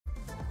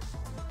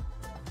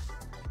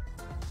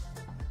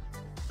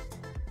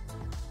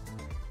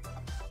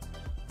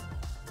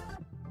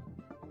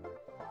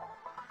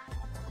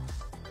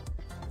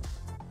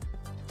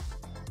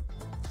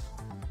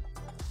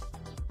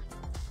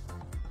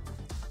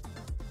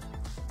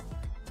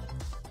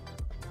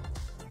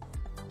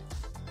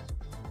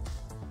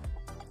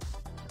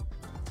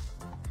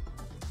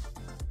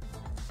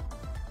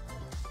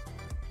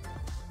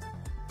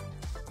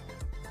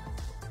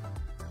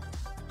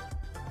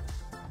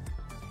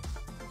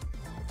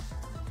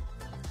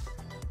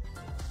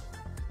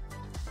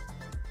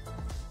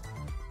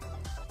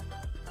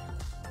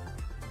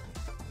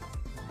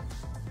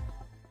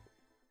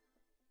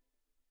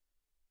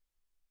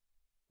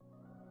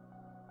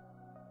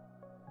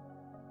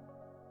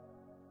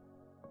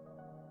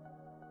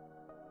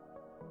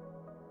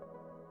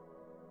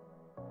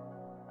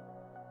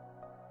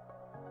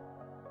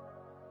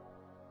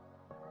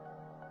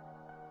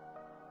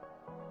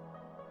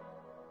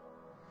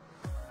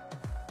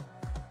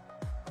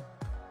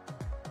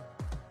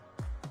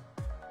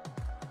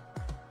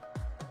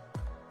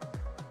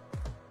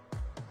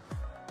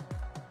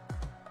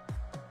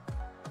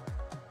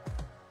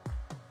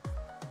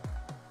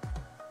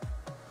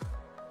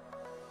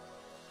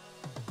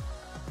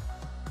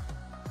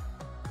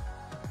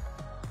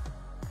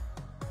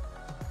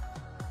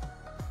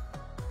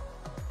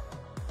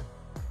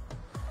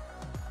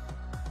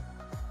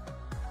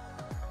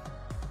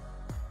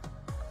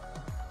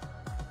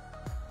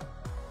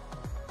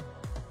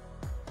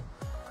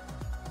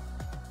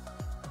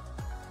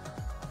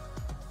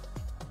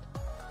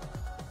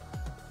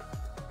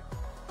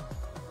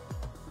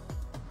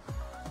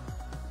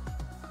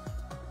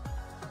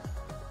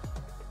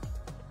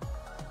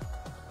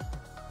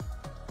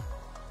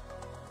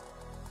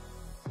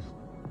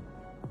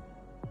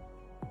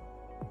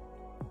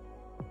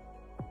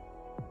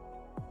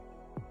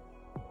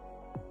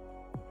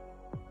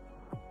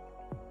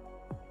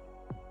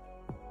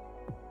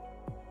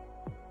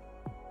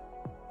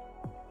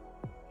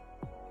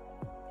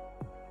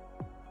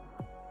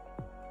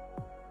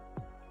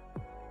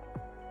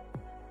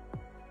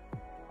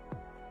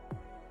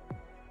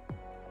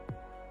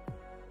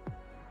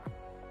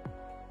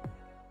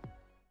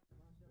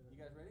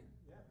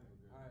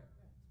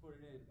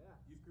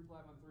Youth group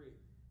live on 3.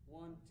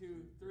 1,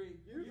 2, 3.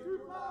 Youth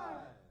group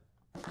live!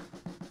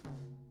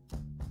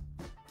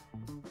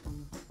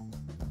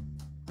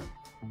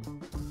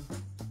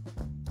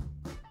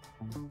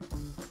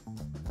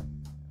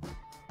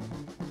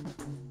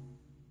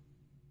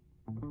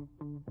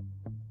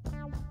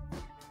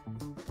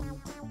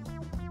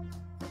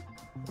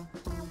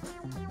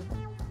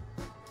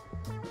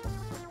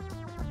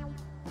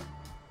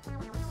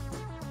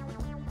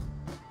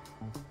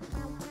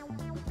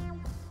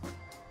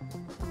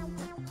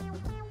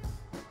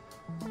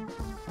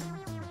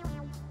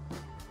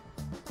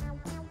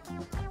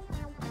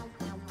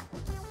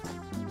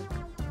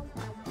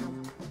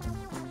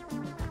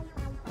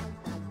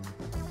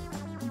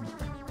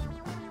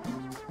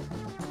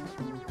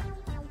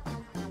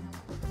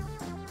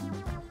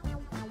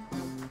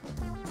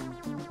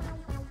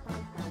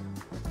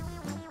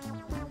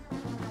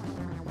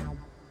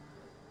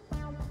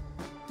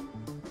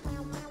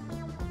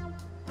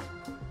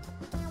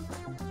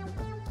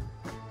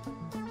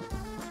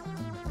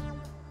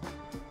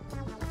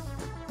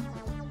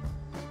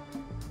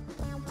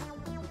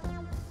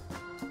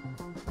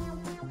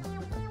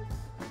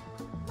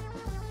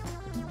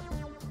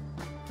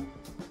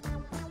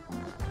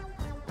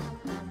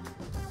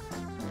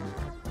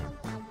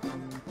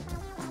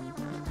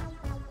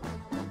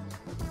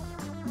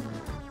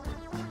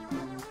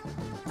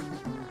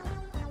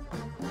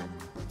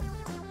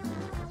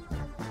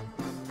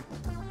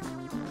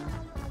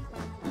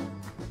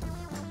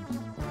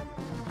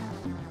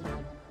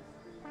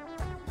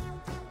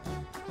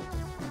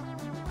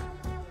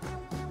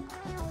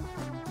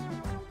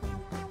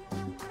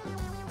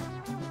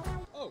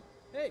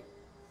 Hey,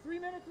 3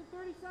 minutes and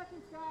 30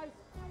 seconds, guys.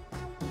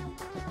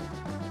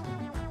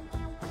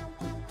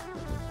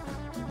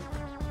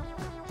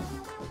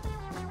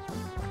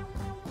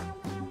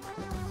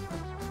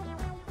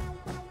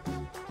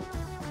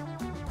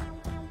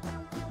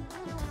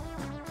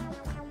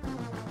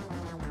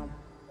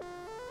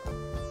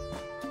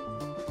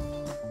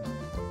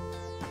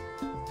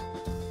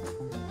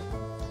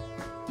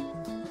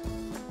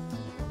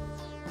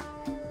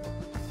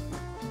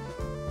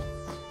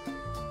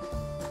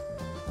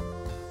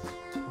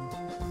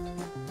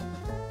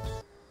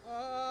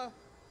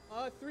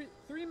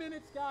 Three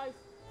minutes, guys.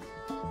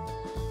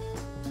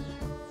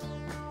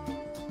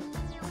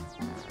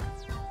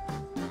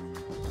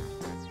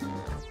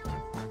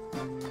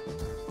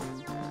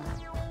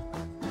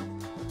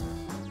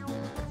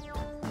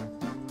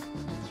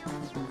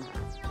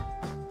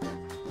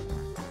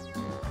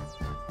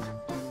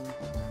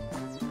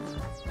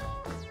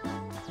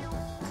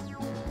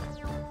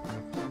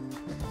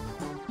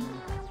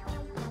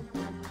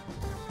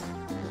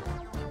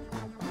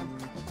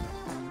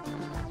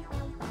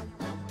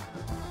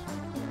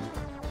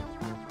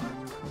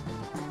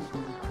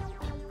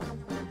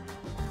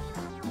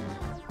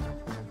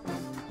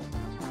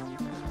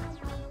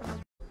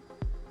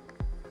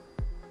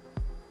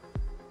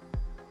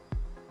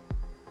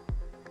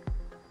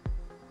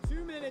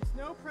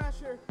 No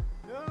pressure,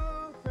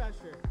 no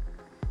pressure.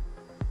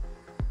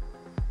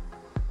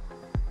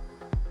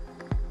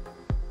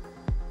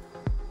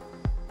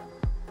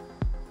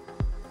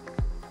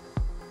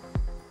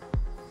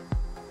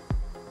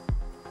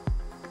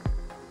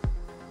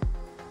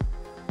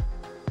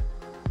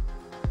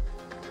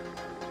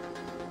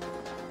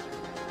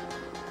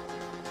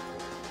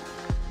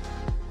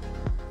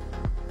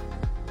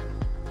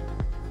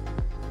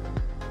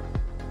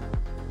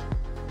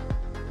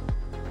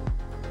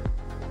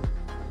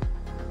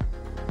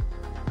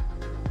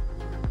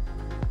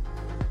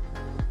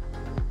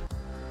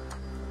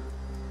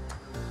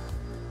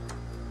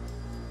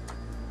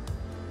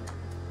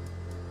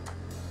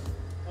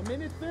 A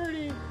minute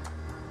 30.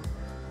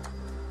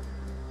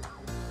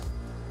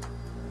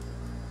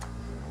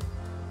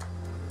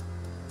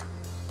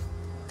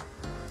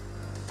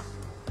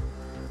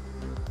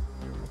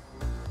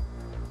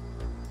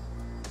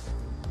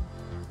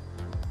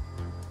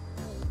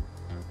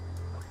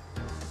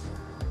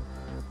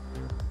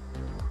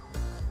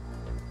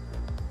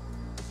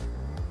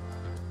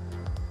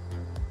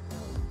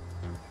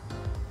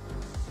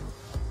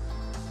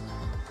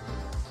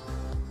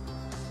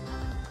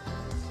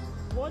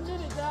 One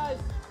minute, guys.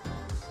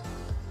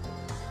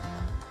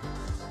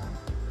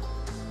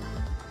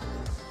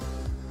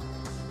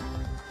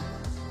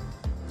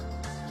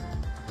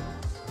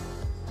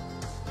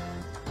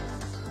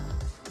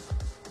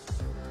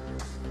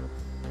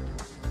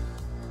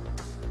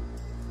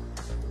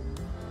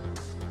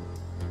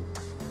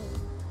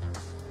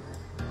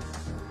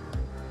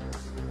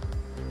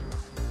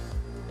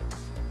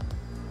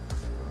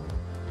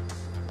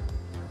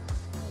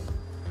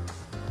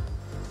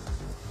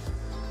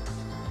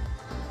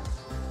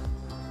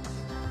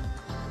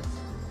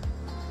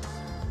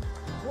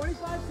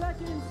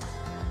 Seconds.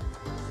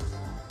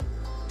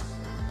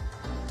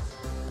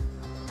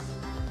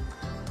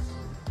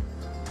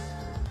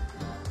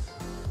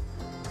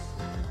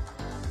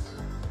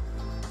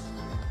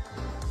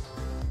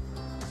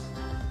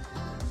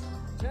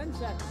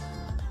 Seconds.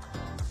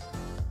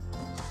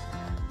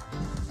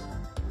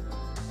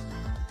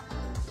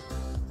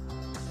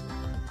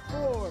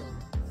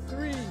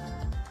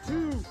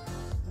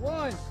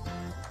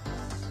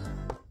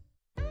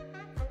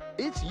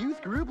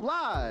 Youth Group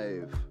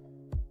Live.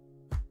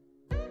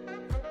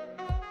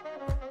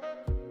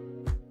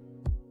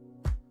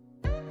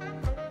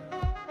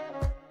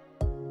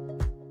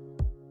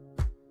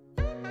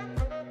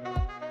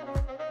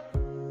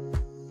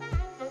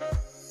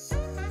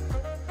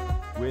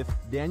 With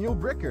Daniel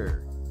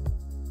Bricker.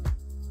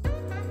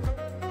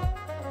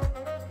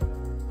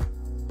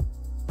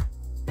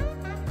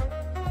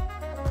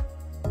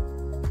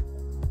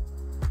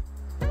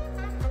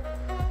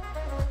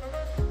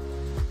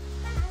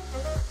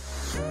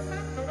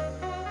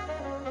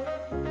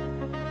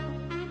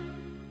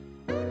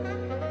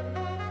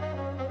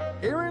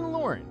 Aaron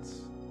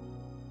Lawrence.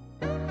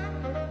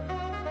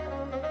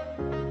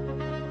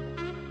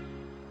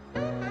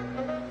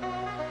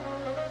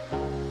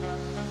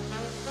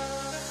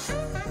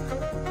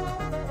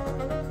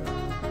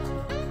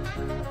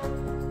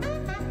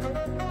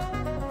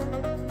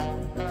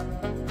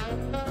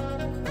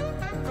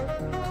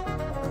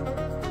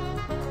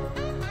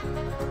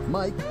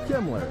 Mike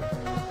Kimler.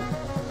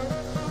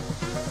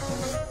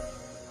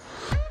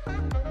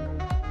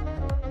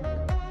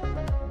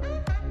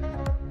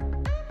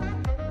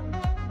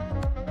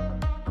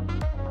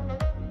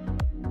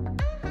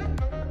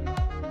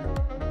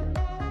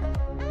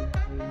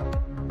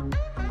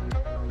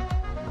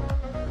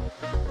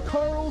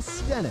 Carl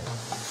Stennett.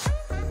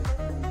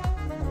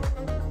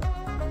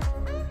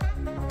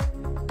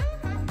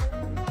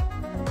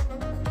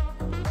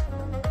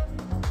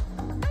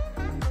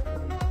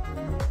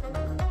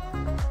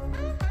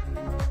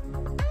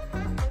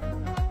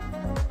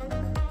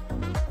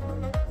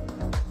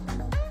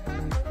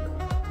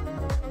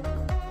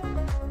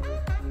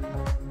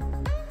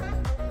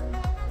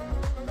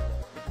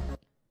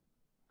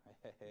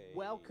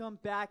 Welcome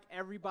back,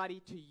 everybody,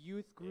 to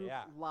Youth Group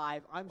Yeah.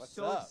 Live. I'm What's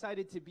so up?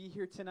 excited to be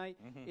here tonight.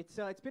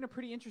 It's been a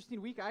pretty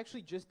interesting week. I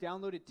actually just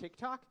downloaded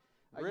TikTok.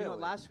 Really?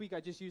 Last week I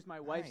just used my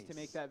wife's to Nice.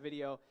 make that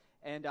video,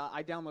 and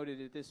I downloaded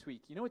it this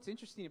week. You know what's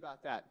interesting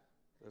about that?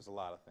 There's a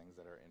lot of things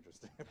that are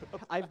interesting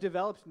about I've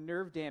developed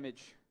nerve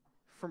damage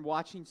from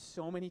watching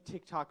so many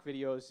TikTok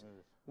videos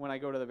when I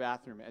go to the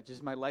bathroom.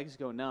 My legs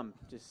go numb,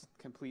 just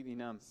completely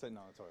numb. sitting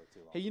on the toilet too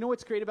long. Hey, you know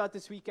what's great about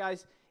this week,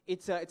 guys?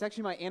 It's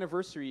actually my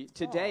anniversary.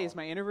 Today is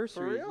my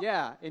anniversary. real?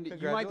 Yeah, and you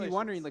might be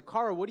wondering, Congratulations. like,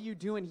 Cara, what are you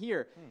doing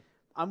here?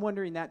 I'm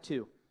wondering that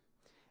too.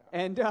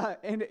 And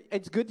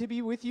it's good to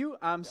be with you.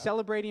 I'm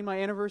celebrating my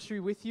anniversary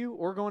with you.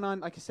 We're going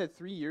on, like I said,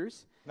 3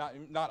 years. Not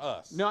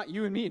us. Not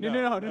you and me.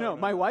 No. No.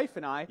 My wife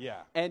and I.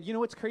 Yeah. And you know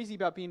what's crazy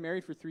about being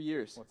married for 3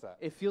 years? What's that?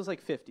 It feels like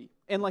 50,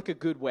 in like a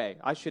good way.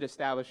 I should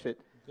establish it.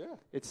 Yeah.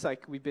 It's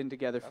like we've been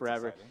together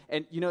forever.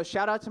 exciting. And,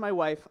 shout out to my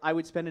wife. I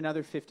would spend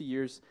another 50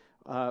 years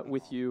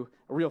with you.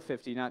 A real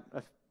 50, not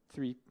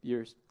 3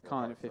 years.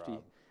 Calling it 50.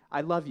 heartthrob.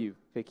 I love you,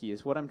 Vicky,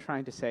 is what I'm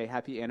trying to say.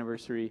 Happy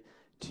anniversary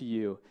to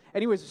you.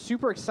 Anyways,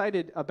 super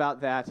excited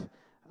about that.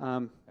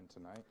 And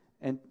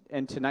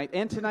tonight.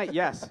 And tonight,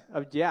 yes.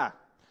 Yeah.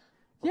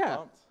 Yeah,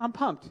 pumped. I'm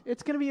pumped.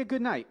 It's going to be a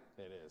good night.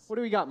 It is. What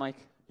do we got, Mike?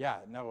 Yeah,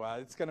 no,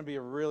 it's going to be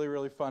a really,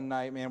 really fun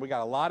night, man. We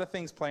got a lot of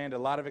things planned, a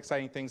lot of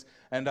exciting things.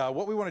 And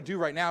what we want to do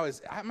right now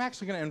is I'm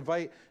actually going to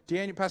invite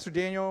Pastor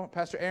Daniel,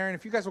 Pastor Aaron,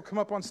 if you guys will come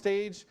up on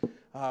stage,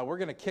 we're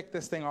going to kick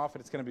this thing off,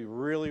 and it's going to be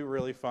really,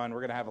 really fun. We're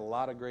going to have a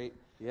lot of great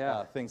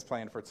things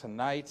planned for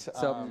tonight.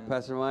 What's up,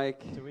 Pastor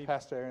Mike?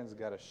 Pastor Aaron's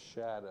got a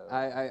shadow.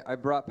 I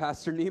brought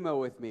Pastor Nemo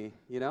with me,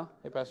 Hey,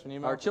 Pastor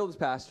Nemo. our children's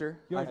pastor.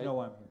 You already know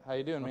I'm here. How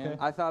you doing, man?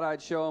 I thought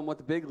I'd show him what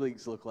the big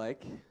leagues look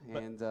like.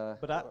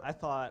 But I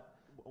thought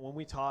when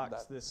we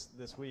talked this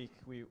week,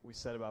 we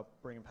said about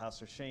bringing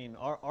Pastor Shane,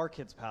 our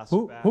kid's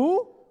pastor, back.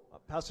 Who?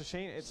 Pastor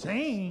Shane. It's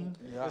Shane.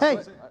 Yeah. Hey,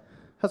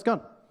 how's it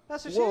going?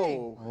 Pastor Whoa.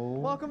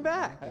 Shane. Welcome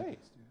back. Hey.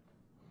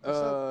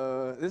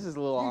 This is a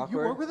little awkward.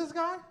 You work with this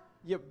guy?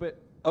 Yeah, but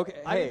Okay,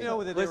 I hey, didn't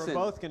know that listen, they were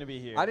both going to be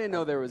here. I didn't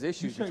know there was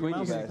issues shut your between you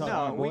mouth guys. when you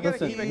talk. No, we got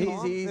to Listen, keep it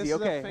calm. easy, This is a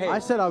okay, hey. family I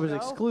said I was show.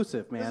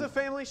 exclusive, This is man. a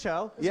family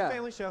show. This is a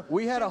family show.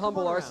 We had Shane, to come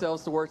humble on around.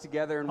 ourselves to work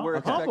together, and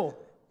we're Humble?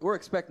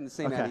 expecting the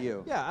same out of Okay.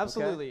 you. Yeah,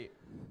 absolutely.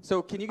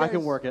 So can you I guys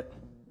can work it.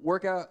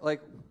 work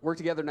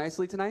together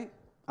nicely tonight?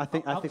 I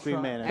think we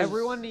try. managed.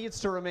 Everyone needs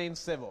to remain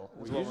civil.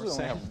 Is We what we're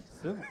usually only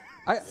saying.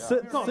 have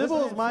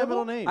Sybil is my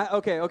middle name.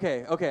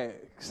 Okay.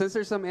 Since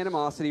there's some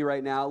animosity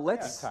right now,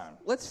 let's time.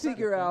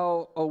 figure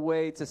out a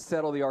way to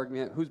settle the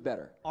argument. Who's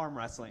better? Arm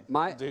wrestling.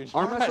 Dude,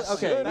 Arm you wrestle. guys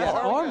Okay, should yeah.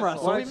 arm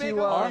wrestle. Why We don't make you,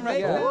 them why arm don't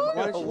you-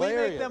 wrestle. We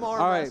make them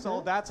arm All right.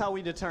 wrestle. That's how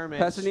we determine.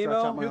 Pastor Stretch out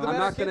Nemo, my Who the I'm better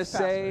not going to kids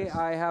say pastors?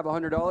 I have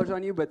 $100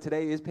 on you, but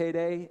today is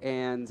payday,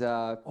 and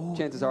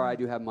chances are I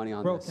do have money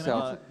on Bro, this. can So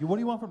I what do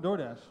you want from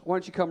DoorDash? why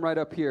don't you come right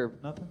up here,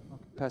 Nothing?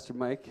 Okay. Pastor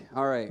Mike?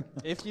 All right.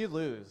 If you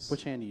lose,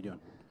 Which hand are you doing?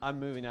 I'm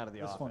moving out of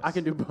the office. one. I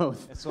can do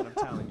both. That's what I'm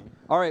telling you.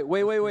 All right,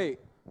 wait.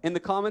 In the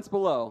comments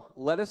below,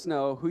 let us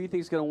know who you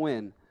think is going to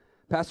win,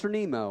 Pastor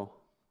Nemo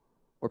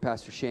or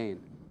Pastor Shane.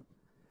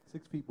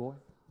 6 feet, boy.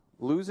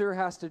 Loser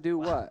has to do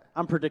what?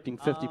 I'm predicting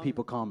 50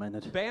 people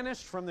commented.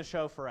 Banished from the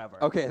show forever.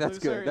 Okay,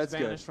 that's Loser good, that's is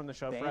good. banished from the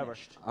show forever.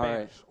 All right.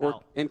 Banished. Or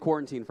Out. in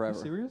quarantine Are forever.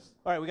 you serious?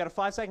 All right, we got a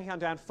 5-second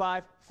countdown.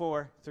 5,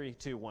 4, 3,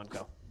 2, 1,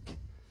 go.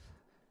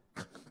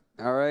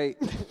 All right.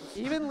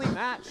 Evenly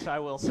matched, I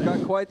will say.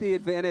 Got quite the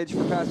advantage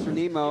for Pastor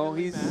Nemo.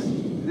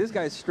 This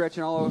guy's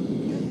stretching all over.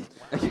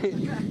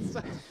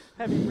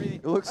 Heavy breathing.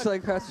 It looks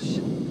like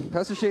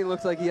Pastor Shane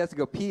looks like he has to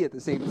go pee at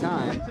the same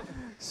time.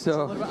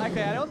 So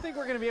Okay, I don't think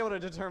we're going to be able to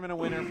determine a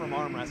winner from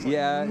arm wrestling.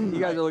 yeah, you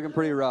guys are looking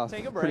pretty rough.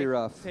 Take a break. Pretty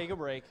rough. Take a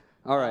break.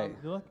 All right.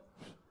 You look?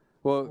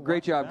 Well,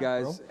 great job, that,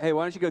 guys. bro. Hey,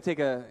 why don't you go take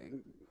a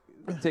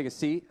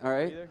seat? All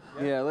right.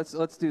 Either? Yeah,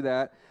 let's do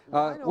that.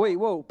 Wait,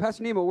 whoa,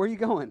 Pastor Nemo, where are you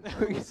going?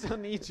 We still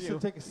need you. So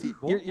take a seat,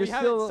 boy. You're We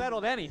haven't still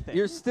settled anything.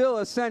 You're still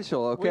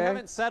essential, okay? We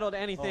haven't settled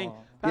anything. Oh.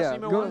 Pastor Yeah,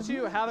 Nemo, go- why don't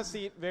you have a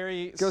seat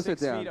very Go 6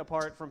 sit down. feet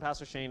apart from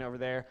Pastor Shane over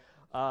there.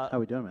 How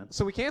we doing, man?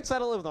 So we can't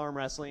settle it with arm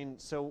wrestling,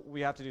 so we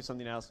have to do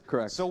something else.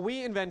 Correct. So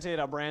we invented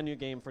a brand new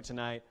game for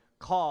tonight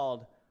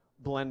called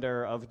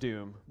Blender of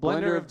Doom.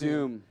 Blender of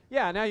Doom.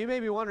 Yeah, now you may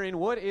be wondering,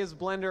 what is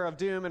Blender of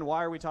Doom and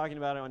why are we talking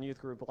about it on Youth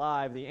Group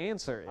Live? The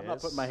answer I'm is... not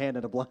putting my hand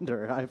in a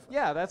blender.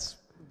 Yeah, that's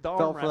the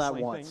Fell arm for that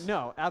wrestling once. thing.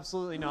 No,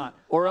 absolutely not.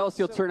 Or else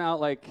you'll turn out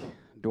like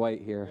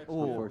Dwight here,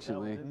 Ooh,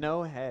 unfortunately.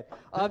 No head.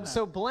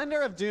 So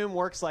Blender of Doom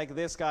works like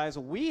this, guys.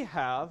 We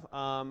have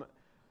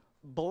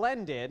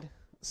blended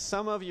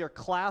some of your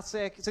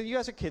classic. So you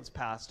guys are kids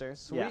pastors.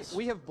 So Yes.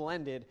 we have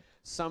blended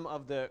some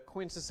of the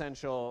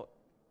quintessential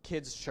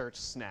kids church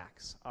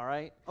snacks. All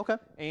right. Okay.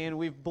 And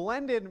we've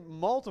blended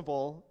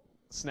multiple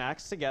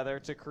snacks together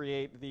to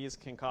create these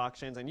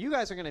concoctions, and you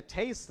guys are going to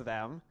taste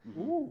them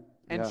and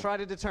Yeah. try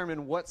to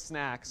determine what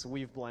snacks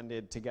we've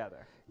blended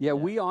together. Yeah,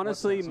 we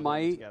honestly snacks are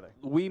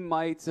going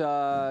might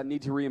together?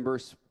 need to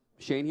reimburse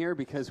Shane here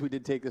because we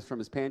did take this from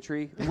his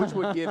pantry, which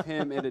would give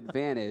him an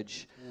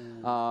advantage.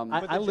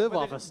 I live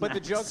off of snacks. But the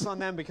joke's on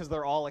them because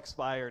they're all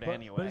expired But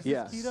anyway. is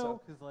Yeah. this keto?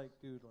 Because, like,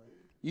 dude, like,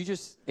 You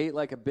just ate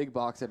like a big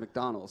box at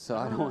McDonald's, so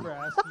I I don't. remember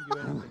asking you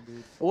anything,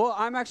 dude. Well,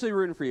 I'm actually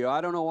rooting for you. I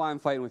don't know why I'm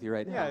fighting with you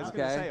right Yeah, now. I was okay?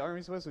 going to say, aren't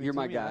we supposed to be You're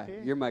my teaming up guy.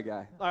 here? You're my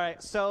guy. All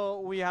right,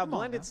 so we have Come on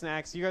blended now.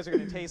 snacks. You guys are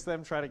going to taste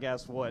them, try to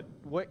guess what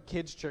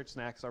kids' church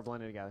snacks are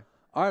blended together.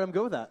 All right, I'm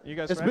good with that. You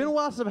guys It's ready? been a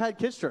while since I've had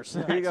kids church.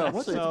 Here you go.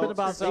 Actually, it's been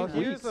about so 8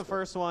 here's weeks. the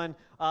first one.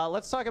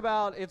 Let's talk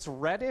about it's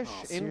reddish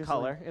in seriously?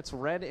 color. It's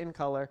red in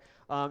color.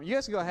 You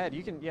guys can go ahead.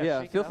 You can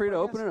Yeah, shake feel it free up, to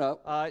I open guess. it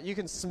up. You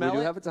can We smell do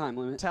it. have a time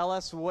limit. Tell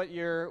us what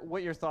your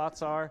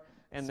thoughts are,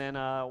 and then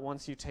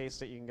once you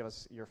taste it, you can give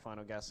us your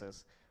final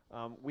guesses.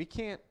 We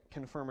can't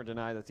confirm or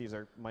deny that these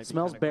might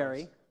Smells be kinda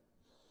berry. gross.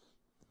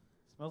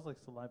 Smells like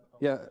saliva. Oh.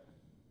 Yeah.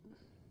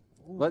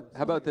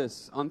 How about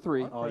this? On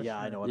 3, Oh, yeah,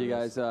 I know what you it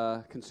is.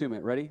 guys consume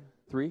it. Ready?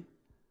 3,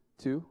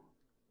 2,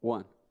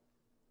 1.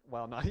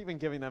 Well, not even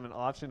giving them an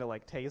option to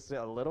like taste it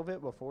a little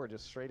bit before,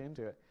 just straight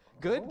into it.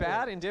 Good,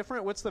 bad,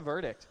 indifferent. What's the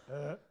verdict?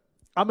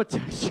 I'm a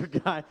texture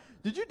guy.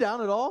 Did you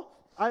down it all?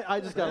 I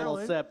just got a little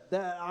Apparently.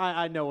 sip.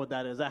 I know what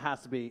that is. That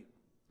has to be,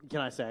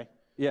 can I say?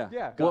 Yeah.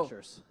 Yeah. Well,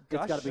 Gushers.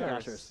 It's got to be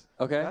Gushers.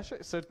 okay.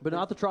 Gushers. So But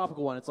not the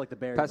tropical one. It's like the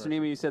berry Pastor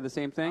version. Nima, you said the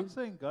same thing? I'm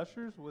saying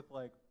Gushers with,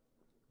 like,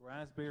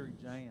 raspberry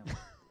jam.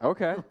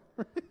 Okay.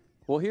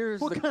 Well, here's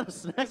What the. kind of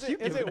snacks you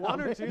is it giving one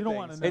out, or man? two You don't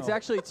wanna things? know. It's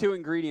actually 2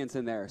 ingredients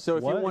in there. So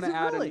if you What? want Is to it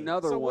add really?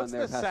 another So one what's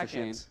there, the Pastor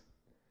second? Shane.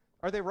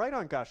 Are they right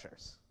on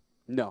Gushers?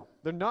 No.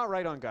 They're not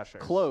right on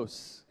Gushers.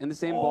 Close. In the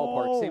same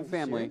ballpark, same Oh,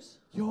 family. Serious?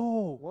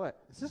 Yo.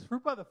 What? Is this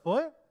fruit by the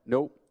foot?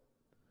 Nope.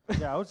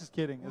 Yeah, I was just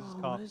kidding. It was just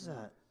Oh, coffee. what is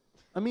that?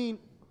 I mean,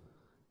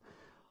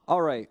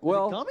 All right.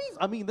 Well. gummies?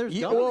 I mean, there's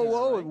you- gummies.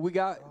 whoa. right? We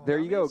got. There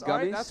you go. All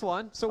right, Gummies. that's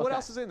one. So what Okay.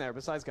 else is in there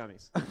besides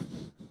gummies?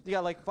 You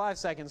got like 5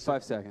 seconds.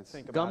 5 to seconds.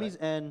 Think about Gummies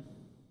it. and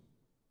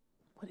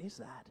what is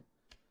that?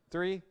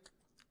 3,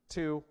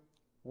 2,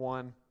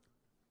 1.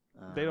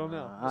 They don't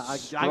know. I got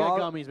Straw-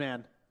 gummies,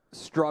 man.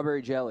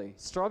 Strawberry jelly.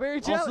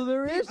 Strawberry jelly. Also,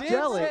 there He is did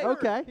jelly. say-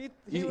 Okay.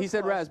 He was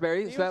said close.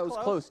 raspberry, He so that was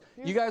close.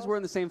 He was You guys close. were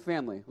in the same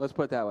family. Let's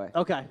put it that way.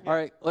 Okay. All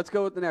right. Let's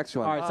go with the next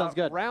one. All right, sounds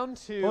good. Round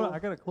 2. Hold on, I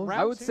gotta close it.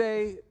 round I would two-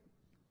 say,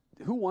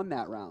 who won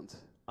that round?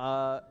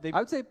 they I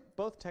would say,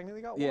 both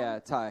technically got one. yeah,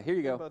 tie. Here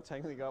you They go. both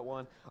technically got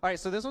one. All right,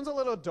 so this one's a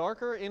little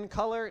darker in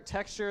color.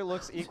 Texture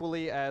looks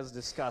equally as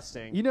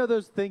disgusting. You know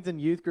those things in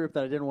youth group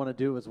that I didn't want to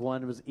do was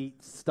one was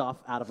eat stuff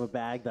out of a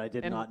bag that I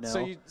did and not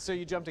know. so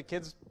you jumped to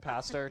kids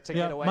pastor to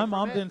Yeah, get away my from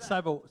mom it? didn't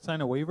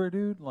sign a waiver,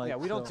 dude. Like, Yeah,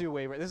 we don't so- do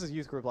waivers. This is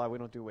Youth Group Live. We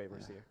don't do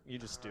waivers here. You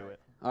just do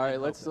it. All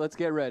right, let's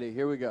get ready.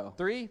 Here we go.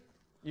 3,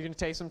 you can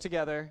taste them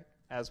together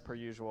as per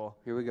usual.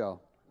 Here we go.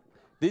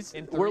 This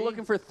In we're 3,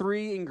 looking for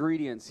 3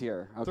 ingredients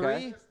here.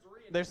 Okay. 3,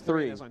 there's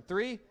 3 in this one.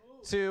 3,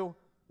 2,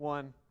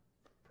 1,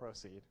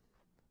 proceed.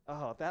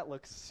 Oh, that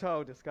looks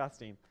so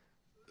disgusting.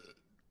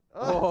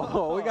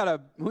 Oh, we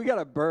got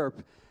a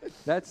burp.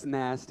 That's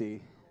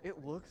nasty.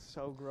 It looks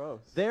so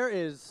gross. there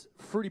is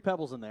fruity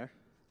pebbles in there.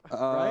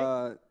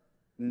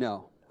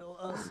 No,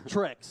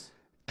 Tricks.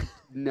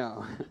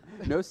 no,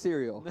 no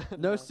cereal.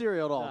 No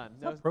cereal at all. None. Is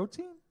that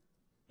protein?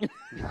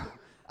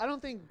 I don't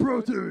think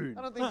Protein.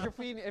 I don't think you're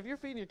feeding. If you're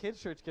feeding your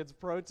kids church kids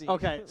protein.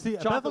 Okay. See,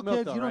 at chocolate Bethel milk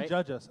Kids, though, you don't right?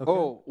 judge us. Okay?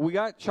 Oh, we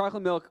got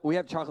chocolate milk. We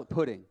have chocolate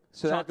pudding.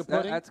 So Chocolate that's,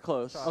 pudding? that's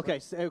close. Okay.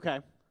 Okay.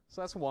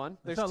 So that's one. Is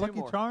There's that 2 Lucky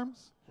more.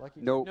 Charms?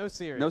 Lucky Nope. No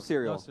cereal. No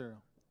cereal. No cereal.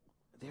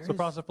 There So is-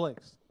 Frosted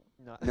Flakes.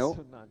 No,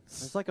 Nope. none.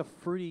 It's like a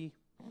fruity.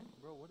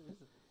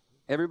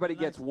 Everybody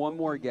gets one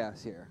more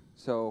guess here.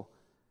 So,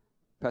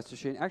 Pastor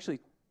Shane,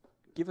 actually,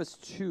 give us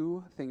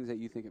 2 things that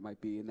you think it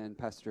might be, and then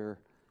Pastor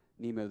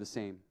Nemo the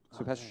same.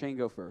 So, Pastor Shane,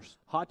 go first.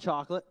 Hot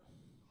chocolate.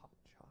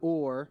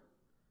 Or,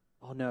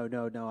 oh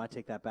no, I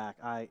take that back.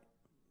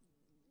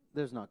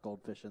 There's not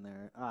goldfish in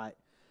there.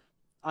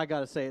 I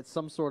gotta say it's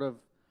some sort of.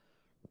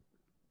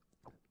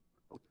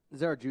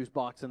 Is there a juice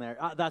box in there?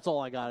 That's all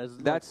I got. Is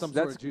That's some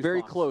sort of juice very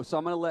box. close. So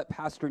I'm going to let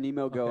Pastor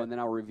Nemo go, Okay. and then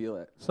I'll reveal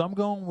it. So I'm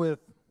going with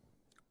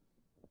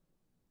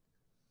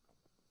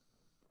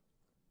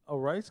a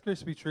Rice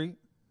Krispie treat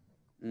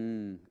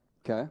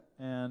Okay.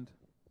 and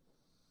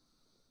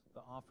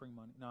the offering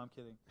money. No, I'm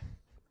kidding.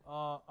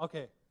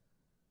 Okay.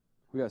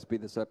 We got to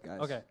speed this up, guys.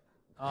 Okay.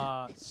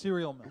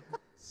 Cereal milk.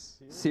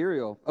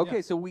 Cereal. Okay,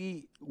 Yeah. so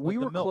we With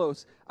the were milk.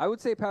 close. I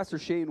would say Pastor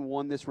Shane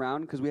won this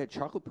round because we had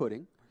chocolate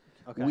pudding.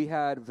 Okay. We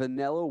had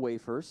vanilla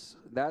wafers.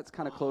 That's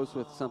kind of close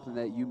with something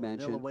that you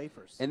mentioned. Vanilla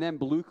wafers. And then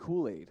blue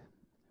Kool-Aid.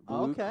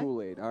 Blue Okay.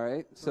 Kool-Aid, all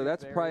right? So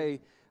that's probably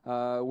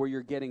where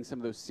you're getting some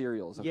of those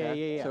cereals,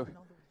 okay? Yeah. So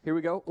here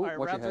we go. Ooh, All right,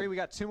 watch your round 3. head. We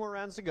got 2 more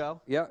rounds to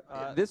go.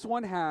 Yeah, this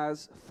one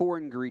has 4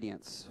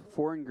 ingredients.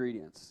 4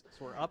 ingredients.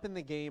 So we're up in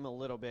the game a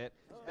little bit.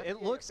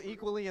 It looks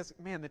equally as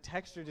the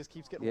texture just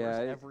keeps getting Yeah,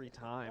 worse it- every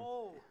time.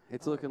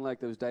 It's looking like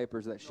those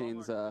diapers that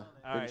Shane's been All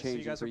right, so changing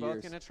you guys for are both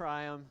years. gonna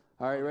try them.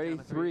 All right, ready?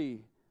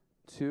 3,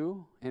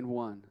 2, and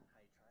 1.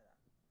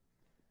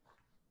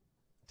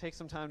 Take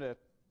some time to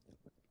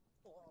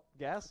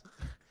guess.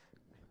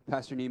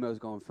 Pastor Nemo's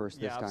going first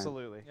this Yeah, time.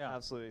 absolutely. Yeah.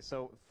 Absolutely.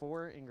 So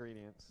 4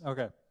 ingredients.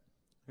 Okay.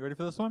 You ready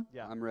for this one?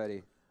 Yeah. I'm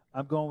ready.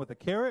 I'm going with a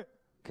carrot,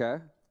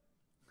 Okay.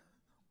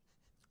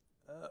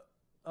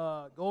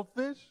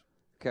 goldfish,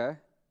 Okay.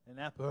 an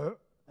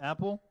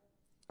apple,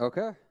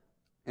 Okay.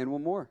 And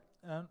one more.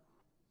 and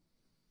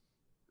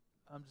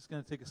I'm just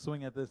gonna take a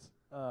swing at this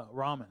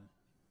ramen.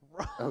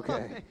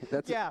 Okay.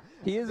 That's Yeah.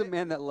 He is a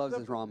man that loves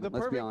his ramen. The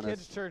Let's be perfect honest.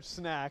 kids church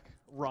snack,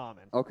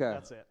 ramen. Okay.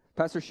 That's it.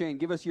 Pastor Shane,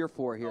 give us your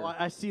 4 here. Oh,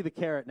 I see the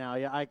carrot now.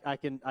 Yeah, I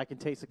can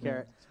taste the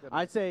carrot.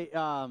 I'd say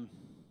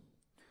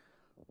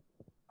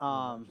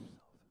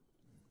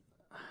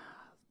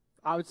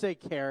I would say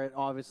carrot,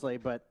 obviously,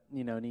 but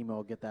Nemo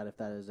will get that if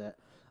that is it.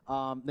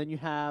 Then you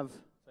have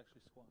It's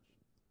actually squash.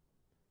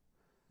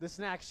 The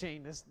snack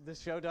chain. This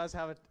show does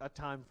have a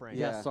time frame.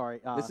 Yeah, sorry.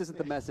 This isn't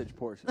the message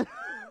portion.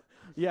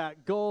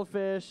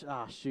 goldfish.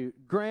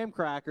 Graham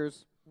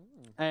crackers,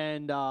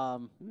 and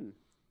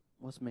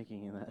what's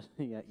making that?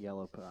 Yeah,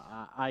 yellow.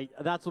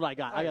 That's what I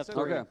got. I got so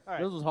 3. Okay. All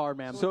right. This was hard,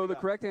 man. So the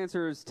correct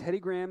answer is Teddy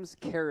Grahams,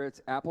 carrots,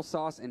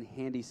 applesauce, and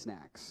handy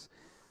snacks.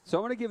 So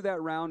I'm going to give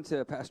that round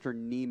to Pastor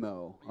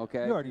Nemo.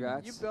 Okay. You already know.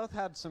 Congrats. You both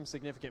had some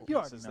significant You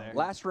already pieces know. there.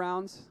 Last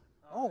rounds.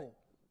 Oh.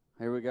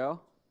 Here we go.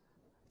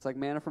 It's like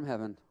manna from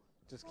heaven.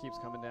 Just keeps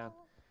coming down.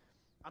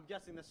 I'm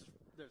guessing there's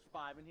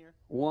 5 in here.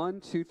 1,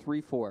 2,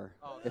 3, 4.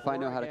 If I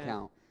know how to again.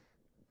 count.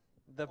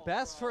 The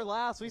best for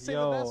last. We say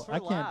Yo, the best for I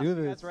last. can't do You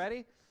guys this.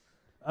 ready?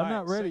 I'm All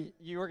not right, ready. So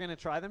you are going to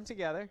try them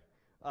together.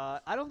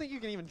 I don't think you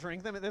can even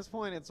drink them at this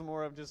point. It's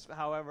more of just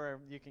however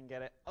you can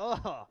get it.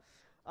 Oh.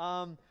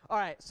 All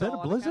right. So that a on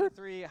the count blizzard? of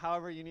 3,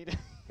 however you need it.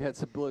 Yeah,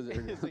 it's a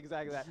blizzard. It's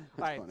exactly that.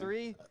 All right. funny.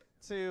 3,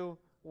 2,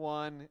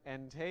 1,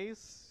 and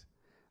taste.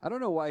 I don't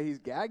know why he's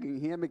gagging.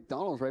 He had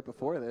McDonald's right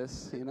before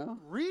this, you know?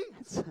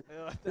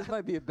 This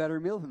might be a better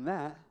meal than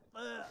that.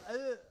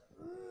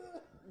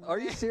 Are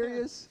you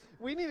serious?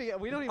 We need to get.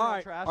 We don't even All have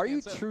right. trash Are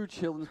you cans, so true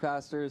children's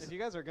pastors? If you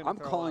guys are going to I'm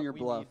throw calling up, your we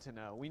bluff. need to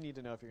know. We need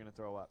to know if you're going to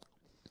throw up.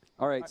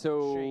 All right,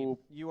 so Shane,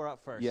 you are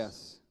up first.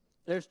 yes.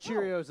 There's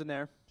Cheerios in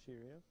there.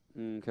 Cheerio.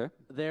 Okay.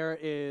 There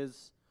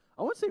is,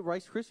 I want to say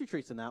Rice Krispie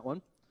treats in that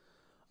one.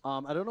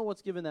 I don't know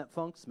what's giving that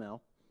funk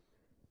smell.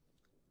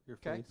 Your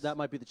Okay. face. That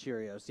might be the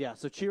Cheerios. Yeah,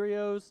 so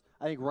Cheerios,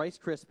 I think Rice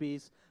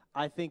Krispies.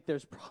 I think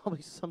there's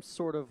probably some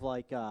sort of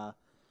like, Those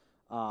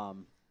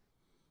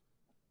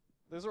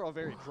are all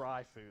very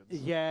dry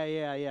foods.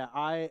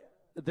 yeah.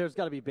 There's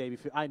got to be baby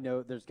food. I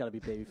know there's got to be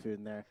baby food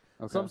in there.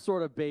 Okay. Some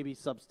sort of baby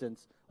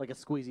substance, like a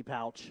squeezy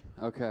pouch.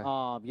 Okay.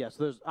 Yeah,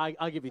 so there's,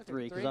 I'll give you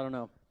 3 because 3? I don't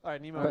know. All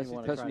right, Nemo. All right, what do you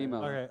wanna Pastor try it.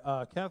 Nemo.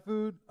 Okay. Cat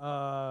food.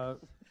 Yeah,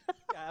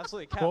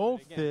 absolutely. Cat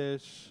food again.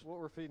 Goldfish. What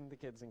we're feeding the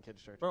kids in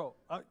kids' church. Bro,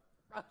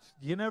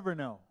 you never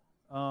know.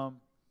 I'm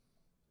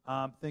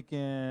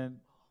thinking.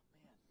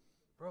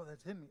 Bro,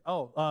 that's hitting me.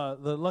 Oh,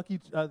 the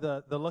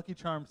Lucky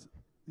Charms.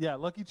 Yeah,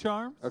 Lucky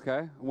Charms.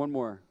 Okay. One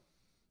more.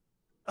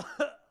 It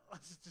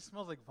just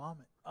smells like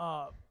vomit.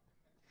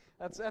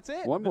 That's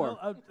it. One more.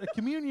 A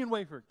communion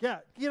wafer. Yeah,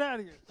 get out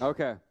of here.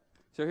 Okay.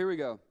 So here we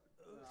go.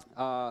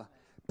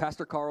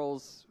 Pastor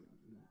Carl's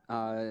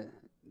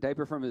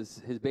diaper from his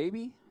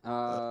baby.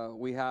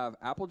 We have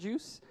apple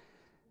juice.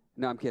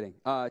 No, I'm kidding.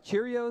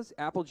 Cheerios,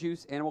 apple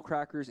juice, animal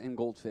crackers, and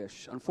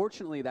goldfish.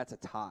 Unfortunately, that's a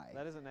tie.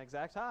 That is an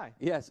exact tie.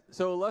 Yes.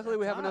 So luckily,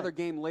 we have another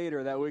game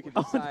later that we can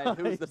decide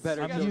who's the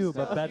better. I'm you,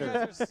 but You better.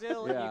 guys are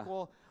still Yeah.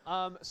 equal.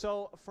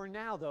 So for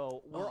now,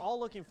 though, we're all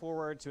looking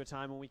forward to a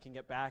time when we can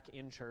get back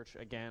in church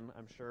again.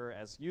 I'm sure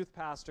as youth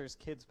pastors,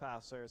 kids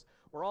pastors,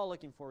 we're all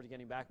looking forward to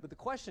getting back. But the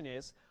question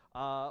is,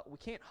 we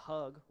can't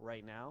hug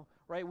right now,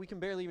 right? We can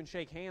barely even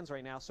shake hands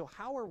right now. So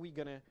how are we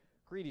going to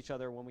greet each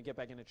other when we get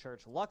back into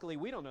church. Luckily,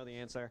 we don't know the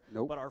answer,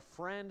 Nope. but our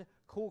friend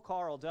Cool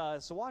Carl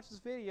does. So watch this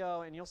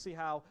video, and you'll see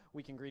how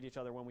we can greet each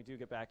other when we do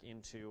get back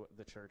into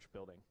the church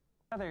building.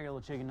 Hi there, you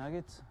little chicken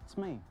nuggets. It's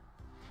me,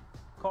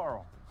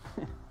 Carl.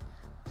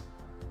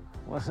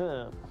 What's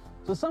up?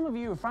 So some of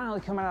you have finally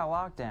come out of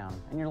lockdown,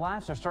 and your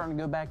lives are starting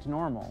to go back to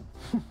normal.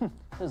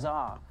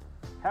 Huzzah.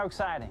 How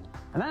exciting.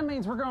 And that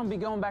means we're going to be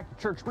going back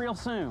to church real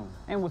soon.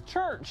 And with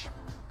church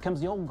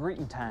comes the old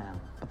greeting time.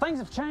 But things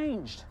have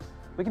changed.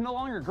 We can no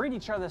longer greet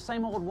each other the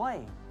same old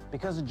way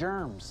because of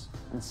germs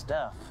and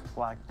stuff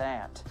like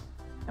that.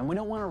 And we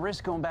don't want to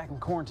risk going back in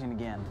quarantine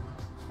again.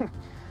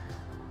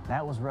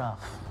 That was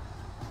rough.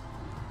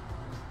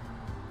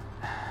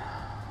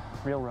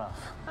 Real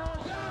rough.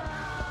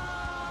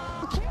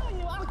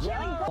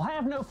 Well,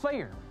 have no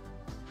fear.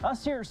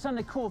 Us here at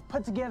Sunday Cool have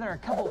put together a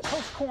couple of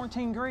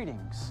post-quarantine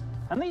greetings.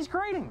 And these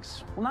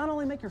greetings will not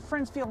only make your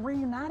friends feel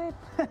reunited,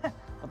 but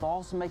they'll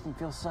also make them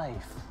feel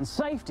safe. And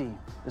safety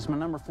is my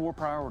number 4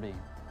 priority.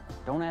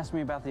 Don't ask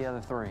me about the other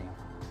 3.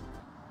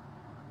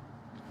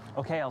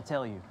 Okay, I'll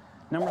tell you.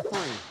 Number 3,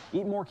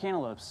 eat more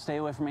cantaloupes, stay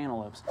away from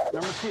antelopes.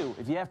 Number 2,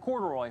 if you have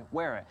corduroy,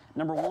 wear it.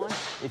 Number 1,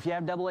 if you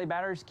have AA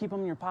batteries, keep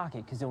them in your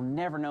pocket, because you'll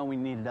never know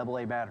when you need a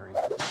AA battery.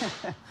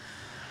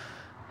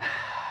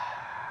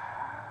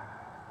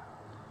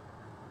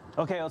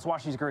 Okay, let's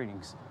watch these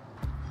greetings.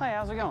 Hey,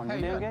 how's it going? How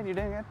You you doing doing? good? You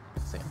doing good?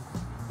 See ya.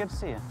 Good to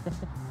see you.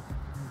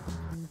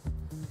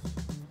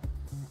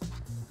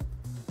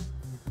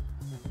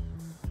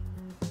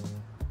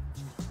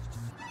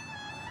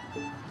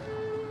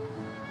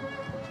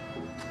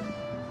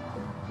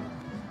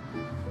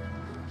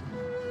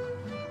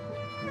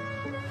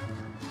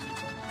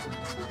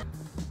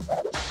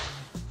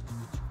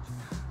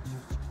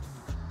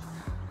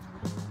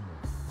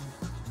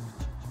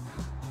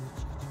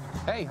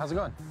 Hey, how's it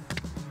going?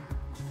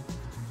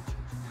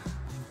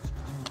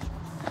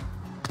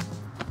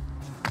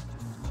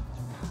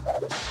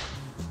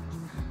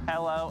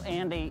 Hello,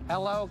 Andy.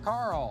 Hello,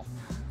 Carl.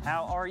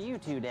 How are you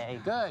today?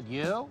 Good,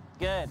 you?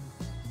 Good.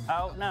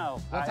 Oh,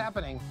 no. What's I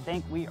happening?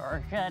 think we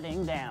are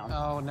shutting down.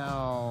 Oh,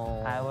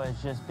 no. I was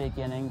just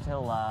beginning to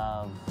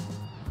love.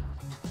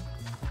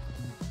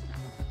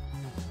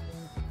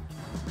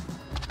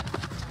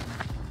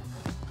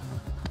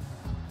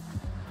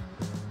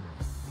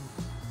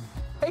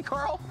 Hey,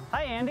 Carl.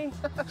 Hi, Andy.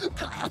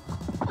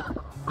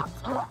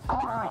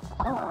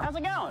 How's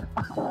it going?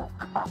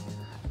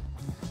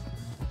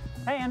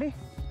 Hey, Andy.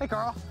 Hey,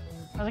 Carl.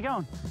 How's it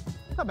going?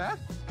 Not bad.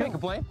 Can't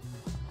complain.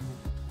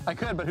 I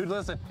could, but who'd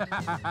listen?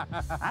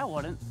 I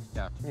wouldn't.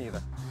 Yeah, me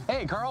either.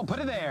 Hey, Carl, put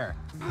it there.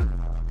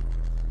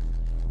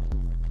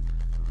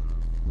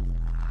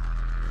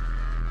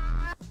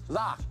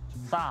 Za.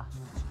 Sa.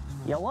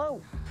 Yellow.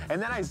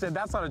 And then I said,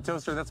 that's not a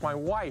toaster, that's my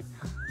wife.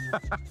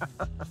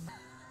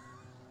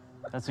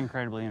 That's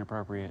incredibly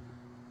inappropriate.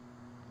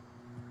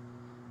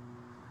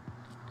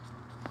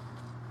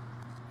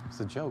 It's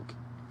a joke.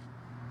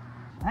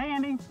 Hey,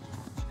 Andy.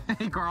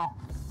 Hey, Carl.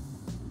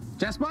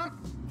 Chest bump?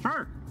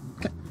 Sure.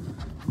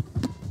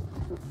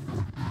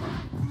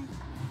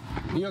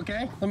 You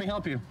okay? Let me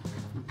help you.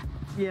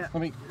 Yeah.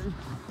 Let me.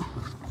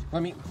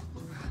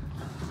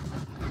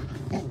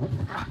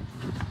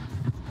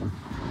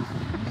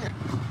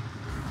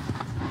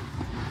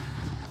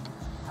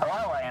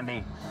 Hello,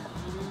 Andy.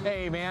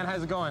 Hey, man,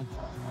 how's it going?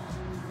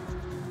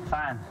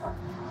 Fine.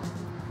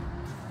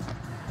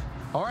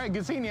 All right,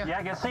 good seeing you.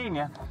 Yeah, good seeing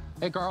you.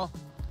 Hey, Carl.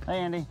 Hey,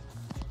 Andy.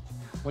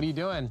 What are you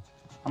doing?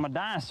 I'm a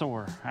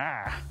dinosaur.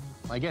 Ah.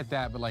 I get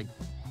that, but like,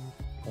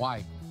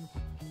 why?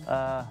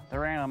 They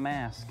ran out of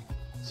mask.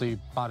 So you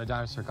bought a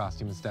dinosaur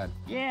costume instead?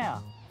 Yeah.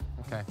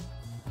 Okay.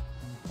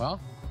 Well,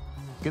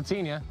 good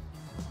seeing you.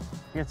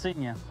 Good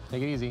seeing you.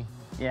 Take it easy.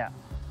 Yeah.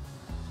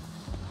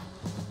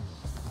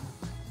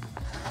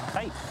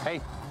 Hey.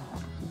 Hey.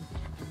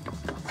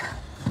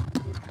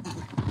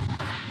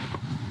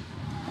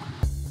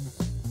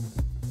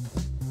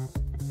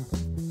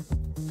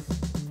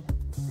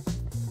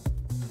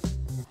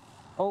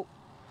 Oh.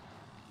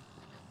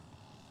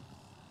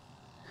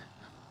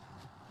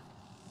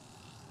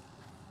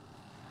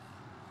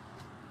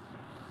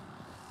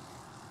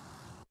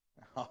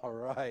 All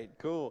right,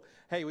 cool.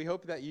 Hey, we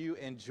hope that you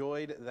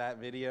enjoyed that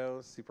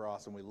video. Super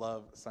awesome. We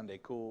love Sunday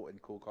Cool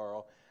and Cool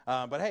Carl.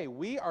 But hey,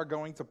 we are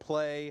going to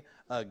play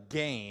a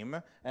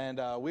game, and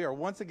we are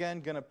once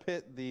again going to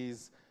pit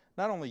these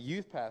not only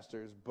youth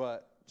pastors,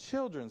 but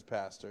children's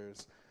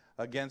pastors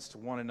against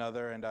one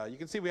another. And you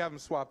can see we have them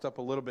swapped up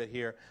a little bit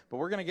here, but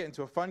we're going to get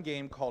into a fun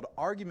game called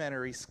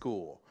Argumentary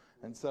School.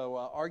 And so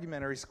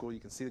Argumentary School,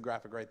 you can see the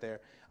graphic right there.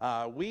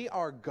 We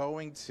are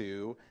going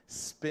to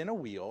spin a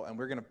wheel, and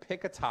we're going to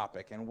pick a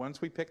topic. And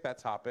once we pick that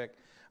topic,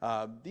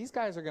 these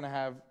guys are going to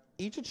have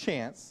each a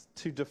chance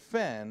to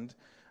defend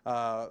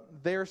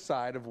their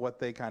side of what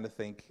they kind of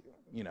think,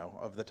 you know,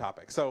 of the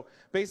topic. So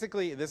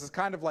basically, this is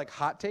kind of like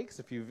hot takes.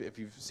 If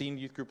you've seen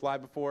Youth Group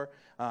Live before,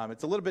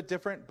 it's a little bit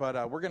different,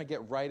 but we're going to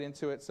get right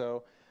into it.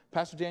 So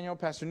Pastor Daniel,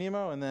 Pastor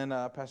Nemo, and then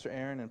Pastor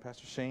Aaron and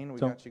Pastor Shane. We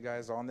So- got you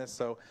guys on this.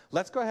 So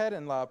let's go ahead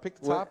and pick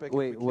the What- topic. if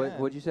wait, we can.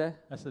 what'd you say?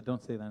 I said,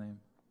 don't say that name.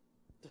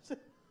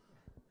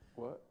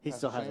 What? He Pastor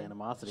still has Shane?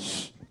 animosity,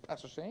 man.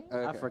 Pastor Shane?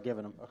 I've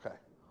forgiven him. Okay.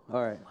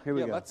 All right, here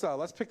we Yeah, go.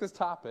 let's pick this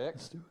topic.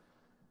 So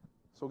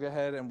we'll go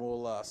ahead and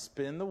we'll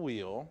spin the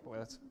wheel. Boy,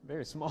 that's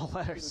very small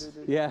letters.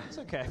 Yeah. It's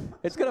okay.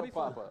 It's going to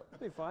It'll pop be fun. up.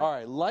 It'll be fine. All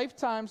right,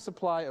 lifetime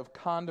supply of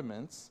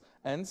condiments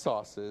and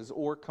sauces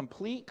or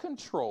complete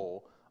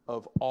control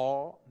of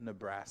all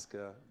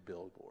Nebraska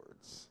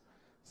billboards.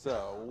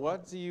 So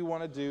what do you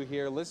want to do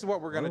here? This is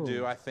what we're going to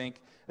do, I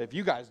think, if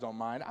you guys don't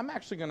mind. I'm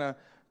actually going to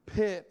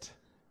pit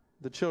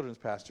the children's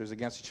pastors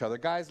against each other.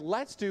 Guys,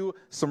 let's do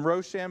some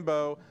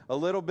Rochambeau, a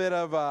little bit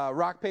of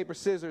rock, paper,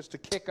 scissors to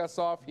kick us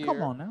off here.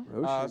 Come on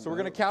now. So we're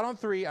going to count on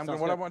 3.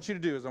 What I want you to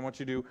do is I want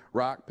you to do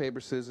rock, paper,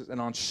 scissors,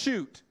 and on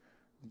shoot,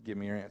 give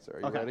me your answer.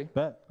 Are you ready?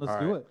 Bet. Let's All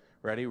do right. it.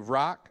 Ready?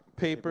 Rock,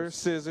 paper,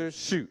 scissors,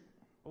 shoot.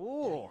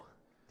 Ooh.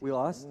 We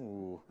lost?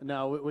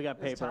 No, we got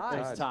paper. tied.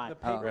 It's tied. The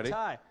paper Ready?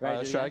 tie. Ready,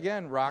 Let's do try that?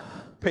 again. Rock,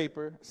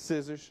 paper,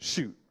 scissors,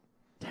 shoot.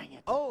 Dang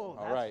it. Oh,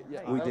 All right.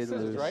 Yeah, We that was did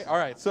scissors, lose. right? All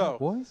right. So,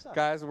 boys.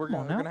 guys, we're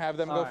Come on going to now. have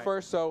them go All right.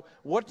 first. So,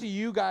 what do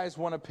you guys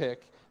want to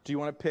pick? Do you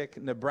want to pick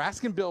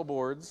Nebraskan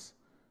billboards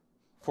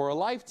for a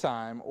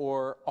lifetime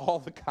or all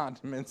the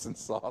condiments and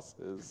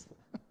sauces?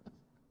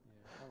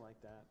 I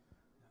like that.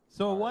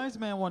 So a wise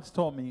man once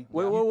told me.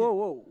 Wait,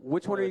 whoa.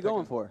 Which one are you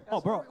going for?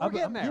 Oh, bro. We're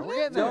getting there. We're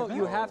getting there. No,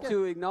 you have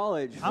to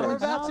acknowledge. I'm We're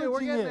first. about to.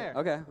 We're acknowledging getting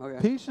it. there.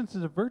 Okay. Patience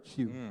is a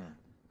virtue,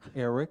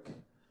 Eric.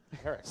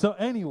 Eric. So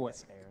anyway,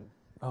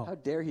 How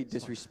dare he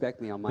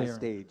disrespect me on my There.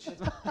 stage?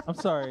 I'm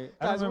sorry.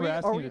 I don't remember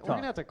asking you to we're going to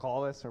talk. have to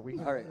call this. Are we?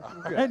 All right.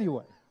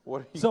 Anyway,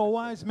 What are you so a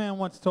wise man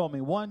once told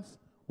me, one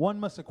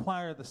must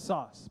acquire the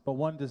sauce, but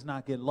one does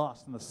not get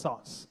lost in the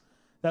sauce.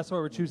 That's why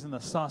we're choosing the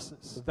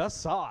sauces. The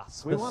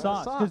sauce. We The want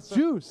sauce. the Because sauce.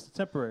 juice is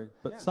temporary,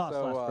 but sauce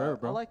So, lasts forever,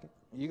 bro. I like it.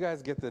 You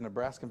guys get the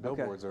Nebraskan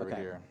billboards over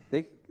here.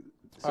 They,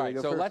 so All we right,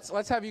 go so first?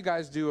 let's have you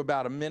guys do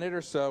about a minute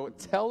or so.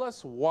 Tell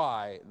us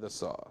why the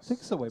sauce. Take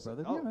us away,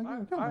 brother. Oh, Yeah, all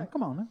right, come all on, right.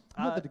 come on. Man.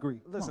 You got the degree.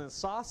 Come Listen, on.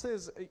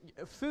 sauces,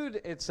 food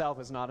itself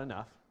is not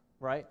enough,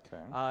 right?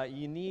 Okay.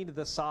 You need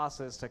the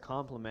sauces to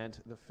complement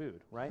the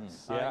food, right?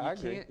 Yeah, you I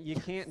agree. You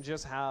can't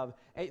just have.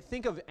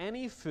 Think of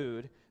any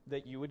food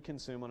that you would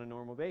consume on a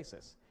normal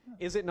basis.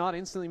 Is it not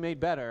instantly made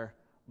better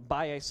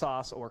by a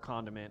sauce or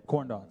condiment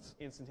Corn dogs.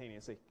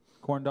 instantaneously?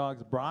 Corn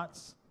dogs,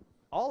 brats,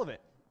 All of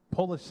it.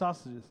 Polish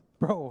sausages.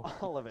 Bro,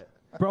 All of it.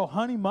 bro,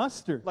 honey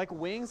mustard. Like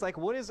wings, like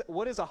what is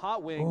a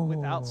hot wing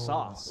without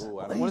sauce? Ooh,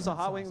 I don't What is a like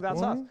hot sauce, wing without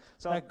boy. sauce?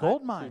 So That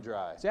gold Too mine.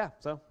 dry. Yeah,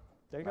 so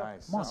there you go.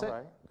 Nice. That's All it.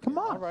 right. Come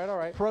on. All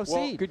right. Proceed.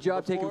 Well, Good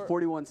job taking before-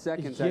 41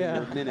 seconds Yeah.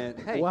 out of your minute.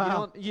 Hey,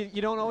 Wow.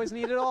 you don't always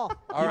need it all.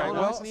 All You right. don't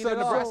Well, always need so it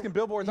all. Nebraskan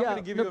billboards, I'm Yeah,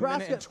 going to give you a minute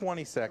Nebraska- and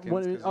 20 seconds. What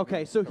 'cause is- you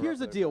okay, so interrupted. here's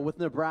the deal with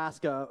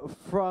Nebraska.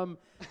 From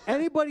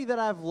anybody that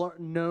I've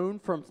known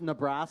from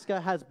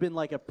Nebraska has been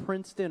like a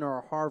Princeton or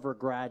a Harvard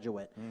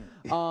graduate.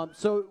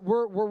 So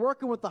we're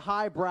working with the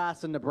high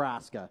brass in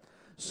Nebraska.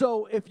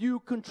 So if you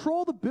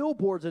control the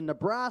billboards in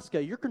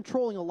Nebraska, you're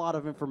controlling a lot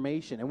of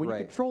information. And when Right.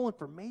 you control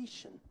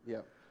information,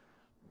 Yeah.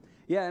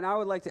 Yeah, and I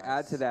would like to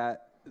add to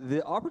that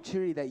the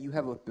opportunity that you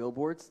have with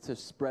billboards to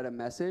spread a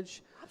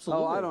message.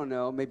 Absolutely. Oh, I don't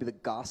know, maybe the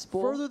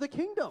gospel. further the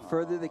kingdom.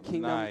 Further the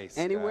kingdom nice,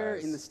 anywhere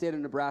guys. in the state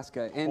of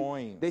Nebraska. And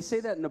Points. they say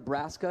that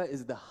Nebraska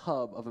is the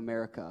hub of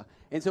America.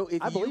 And so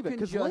if I you believe it, can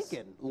 'cause just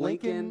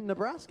Lincoln,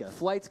 Nebraska.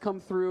 flights come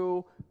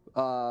through,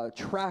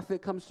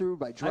 traffic comes through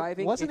by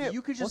driving. wasn't if it-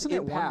 you could just wasn't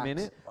it 1 impact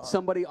minute?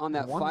 somebody on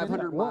that 1 minute?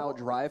 500-mile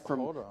drive from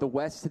Hold on. the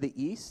west to the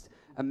east,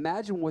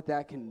 imagine what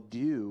that can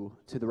do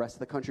to the rest of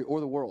the country or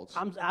the world.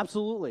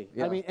 Absolutely.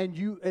 Yeah. I mean, and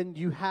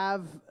you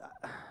have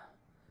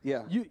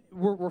Yeah.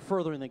 we're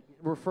furthering the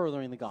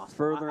gospel.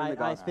 Furthering the I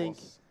gospel. think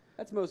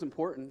That's most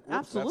important.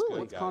 Absolutely.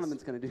 What's guys.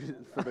 condiments going to do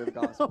for the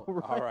gospel?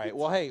 All right.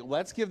 Well, hey,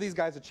 let's give these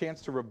guys a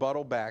chance to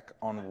rebuttal back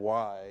on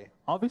why.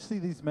 Obviously,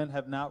 these men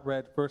have not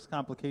read First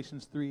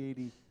Complications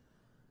 380.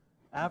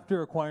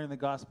 After acquiring the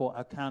gospel,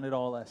 I count it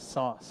all as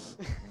sauce.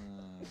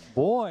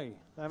 Boy,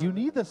 you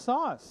need the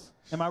sauce.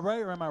 Am I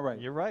right or am I right?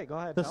 You're right. Go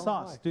ahead. The tell 'em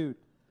sauce, why. dude.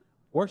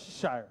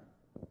 Worcestershire.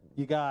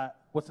 You got,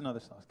 what's another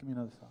sauce? Give me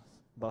another sauce.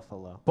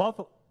 Buffalo.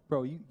 Buffalo.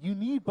 Bro, you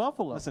need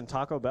buffalo. Listen,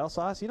 Taco Bell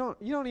sauce. You don't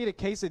need a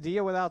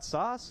quesadilla without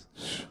sauce.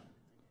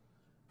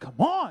 Come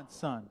on,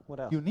 son. What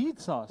else? You need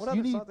sauce. What you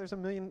other need sauce? There's a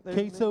million. there's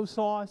a queso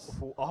sauce.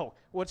 million- Oh,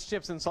 what's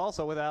chips and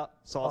salsa without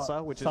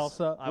salsa? Which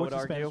salsa. is I What's would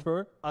the Spanish argue for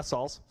it? a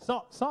sauce.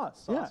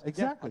 Sauce. Yeah,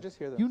 exactly. I just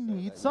hear them You say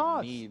need that.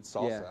 sauce. You need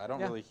salsa. Yeah. I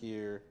don't Yeah. really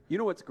hear. You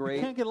know what's You great?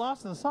 can't get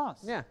lost in the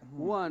sauce. Yeah.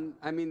 One,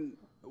 I mean,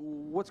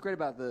 what's great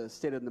about the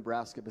state of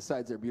Nebraska,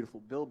 besides their beautiful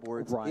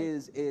billboards, Right.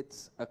 is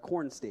it's a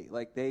corn state.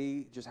 Like,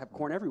 they just have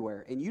corn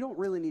everywhere, and you don't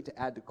really need to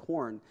add to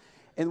corn.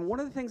 And one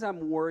of the things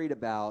I'm worried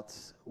about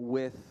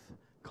with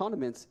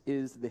condiments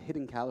is the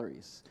hidden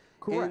calories.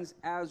 Correct. And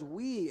as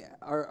we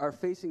are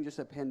facing just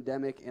a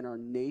pandemic in our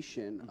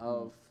nation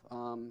of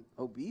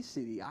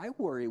obesity, I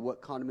worry what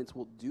condiments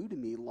will do to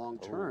me long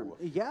term.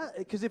 yeah,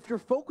 because if you're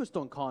focused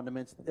on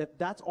condiments, if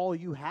that's all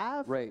you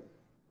have, Right.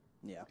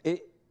 yeah.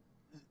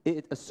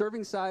 a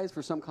serving size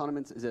for some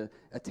condiments is a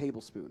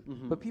tablespoon,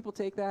 but people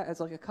take that as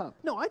like a cup.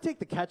 No, I take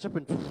the ketchup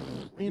and,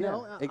 you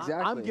know,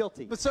 exactly. I'm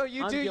guilty. But so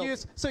you I'm do guilty.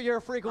 use. So you're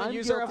a frequent I'm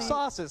user of guilty.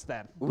 sauces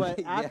then. But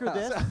after Yeah.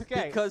 this,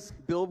 Okay. Because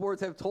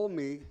billboards have told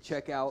me,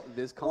 check out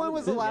this condiment. When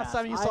was the last Yes,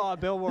 time you saw a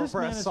billboard this for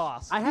a man is-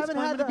 sauce? I haven't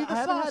claiming had to be the, the I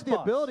haven't sauce had the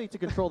boss. ability to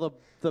control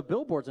the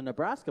billboards in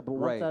Nebraska, but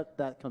Right. once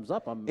that comes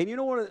up, I'm And you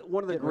know one of the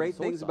Getting rid great of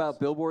soy things sauce. about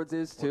billboards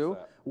is too,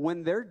 that?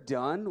 when they're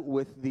done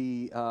with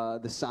the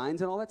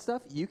signs and all that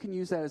stuff, you can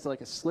use that as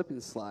like a slip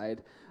and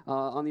slide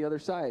on the other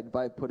side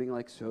by putting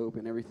like soap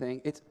and everything.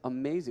 It's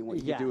amazing what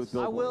you can do with Yes.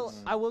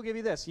 billboards. I will give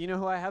you this. You know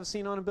who I have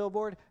seen on a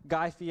billboard?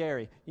 Guy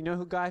Fieri. You know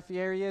who Guy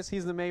Fieri is?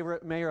 He's the mayor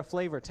of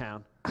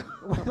Flavortown.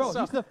 Bro,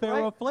 he's the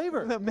pharaoh of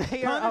flavor. The mayor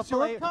of Connoisseur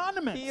flavor.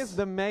 condiments. He is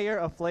the mayor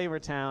of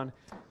Flavortown.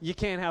 You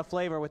can't have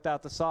flavor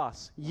without the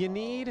sauce. You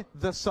need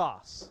the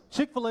sauce.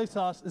 Chick-fil-A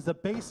sauce is the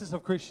basis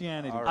of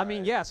Christianity. I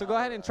mean, yeah. So go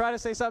ahead and try to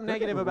say something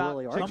negative about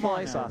really Chick-fil-A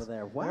arguing sauce. over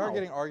there. We are Wow.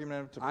 getting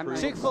argumentative to I'm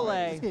prove.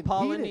 Chick-fil-A, getting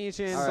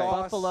Polynesian, heated.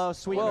 Sauce, Buffalo,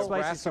 sweet and spicy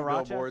Nebraska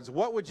sriracha. billboards.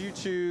 What would you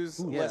choose?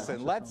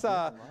 Listen,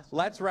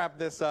 let's wrap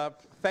this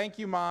up. Thank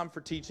you, Mom,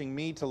 for teaching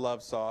me to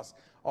love sauce.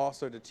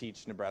 Also to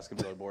teach Nebraska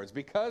billboards.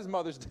 Because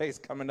Mother's Day is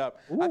coming up,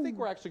 I think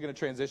we're actually going to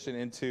transition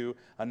into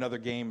another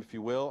game, if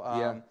you will.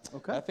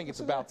 Okay. I think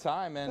it's about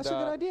time. And That's a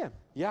good idea.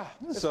 Yeah.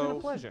 It's so been a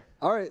pleasure.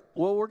 All right.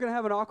 Well, we're going to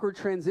have an awkward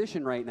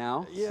transition right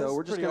now. Yeah, so it's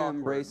we're just pretty going to awkward.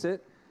 embrace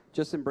it.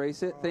 Just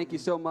embrace it. Thank you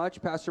so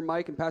much, Pastor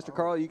Mike and Pastor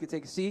Carl. You can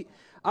take a seat.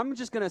 I'm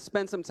just going to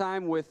spend some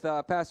time with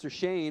Pastor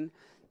Shane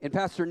and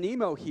Pastor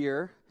Nemo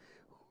here.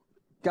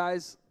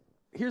 Guys,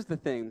 here's the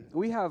thing.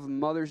 We have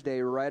Mother's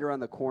Day right around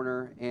the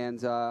corner,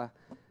 and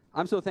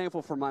I'm so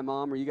thankful for my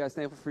mom. Are you guys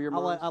thankful for your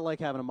mom? I like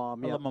having a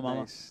mom. I Yeah. love my mama.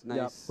 Nice,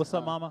 nice. What's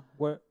up, mama?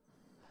 Wherever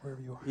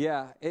you are.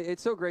 Yeah,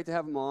 it's so great to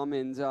have a mom.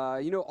 And,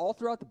 you know, all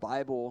throughout the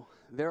Bible,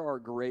 there are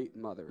great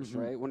mothers,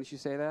 right? Wouldn't you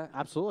say that?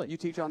 Absolutely. You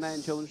teach on that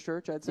in children's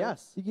church, I'd say?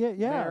 Yes. Yeah,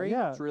 Mary,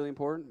 yeah. It's really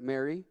important.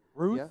 Mary.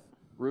 Ruth. Yeah.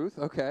 Ruth,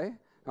 okay.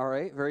 All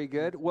right, very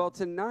good. Well,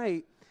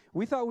 tonight,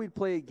 we thought we'd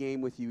play a game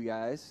with you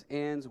guys,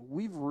 and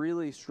we've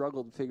really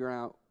struggled to figure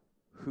out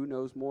who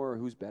knows more or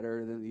who's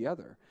better than the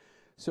other.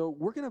 So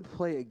we're going to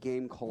play a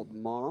game called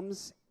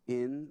Moms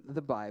in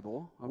the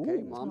Bible. Okay,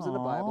 Ooh. Moms in the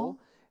Aw. Bible.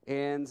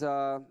 And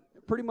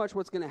pretty much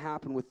what's going to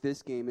happen with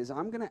this game is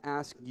I'm going to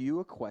ask you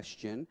a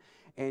question,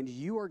 and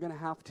you are going to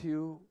have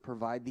to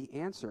provide the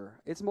answer.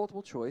 It's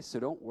multiple choice, so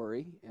don't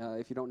worry.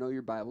 If you don't know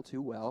your Bible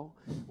too well,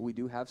 we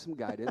do have some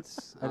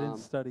guidance. I didn't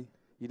study.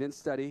 You didn't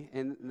study,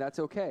 and that's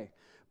okay.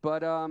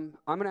 But I'm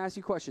going to ask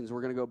you questions.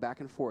 We're going to go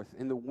back and forth.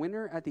 And the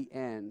winner at the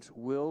end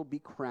will be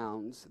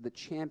crowned the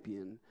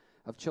champion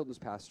of children's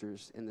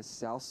pastors in the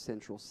South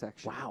Central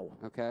section. Wow.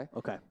 Okay?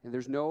 Okay. And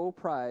there's no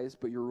prize,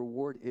 but your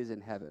reward is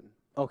in heaven.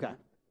 Okay.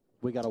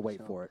 We got to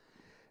wait for it.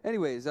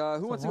 Anyways,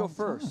 who wants to go long time.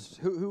 first?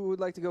 Who would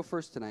like to go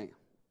first tonight?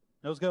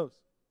 Nose goes.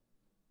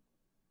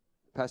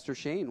 Pastor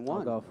Shane,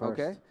 one. go first.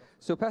 Okay.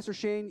 So, Pastor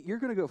Shane, you're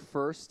going to go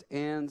first.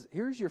 And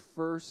here's your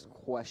first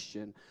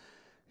question.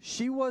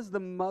 She was the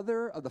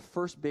mother of the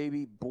first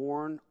baby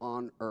born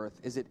on earth.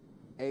 Is it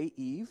A,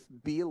 Eve,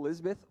 B,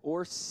 Elizabeth,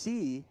 or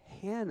C,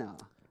 Hannah?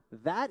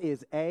 That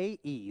is A,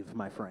 Eve,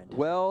 my friend.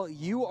 Well,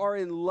 you are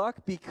in luck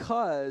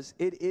because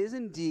it is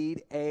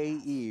indeed A,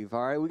 Eve.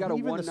 All right, we got a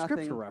Even 1-0. the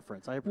scripture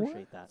reference. I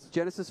appreciate that.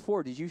 Genesis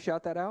 4. Did you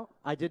shout that out?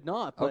 I did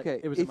not, but Okay.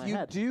 it was if in my you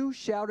head. do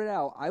shout it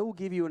out, I will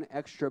give you an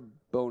extra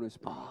bonus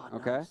point.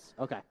 Okay. Nice.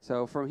 Okay.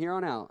 So from here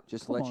on out,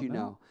 just to let on you now.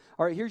 know.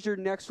 All right, here's your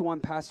next one,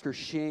 Pastor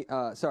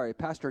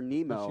Pastor Don't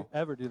Nemo. you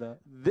ever do that?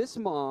 This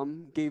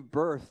mom gave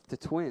birth to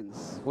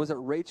twins. Was it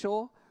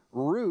Rachel,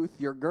 Ruth,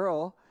 your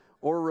girl,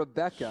 or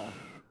Rebecca?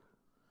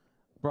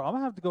 Bro, I'm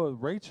going to have to go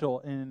with Rachel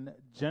in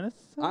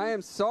Genesis. I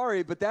am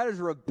sorry, but that is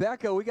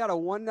Rebecca. We got a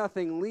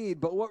 1-0 lead.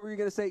 But what were you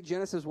going to say?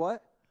 Genesis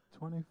what?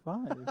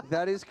 25.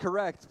 That is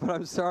correct, but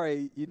I'm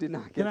sorry, you did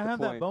not get Can I the have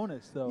point. that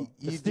bonus, though?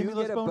 The You do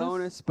stimulus get a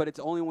bonus, but it's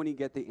only when you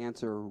get the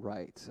answer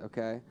right,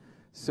 okay?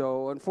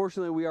 So,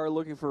 unfortunately, we are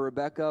looking for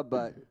Rebecca,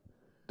 but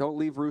don't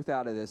leave Ruth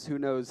out of this. Who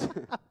knows?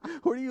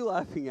 What are you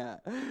laughing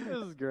at? This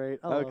is great.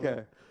 I love Okay.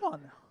 it. Come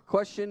on now.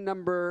 Question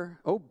number,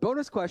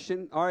 bonus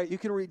question. All right, you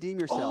can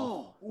redeem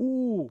yourself.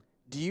 Ooh.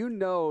 Do you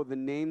know the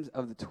names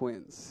of the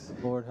twins?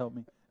 Lord help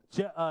me.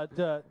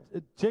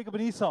 Jacob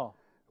and Esau.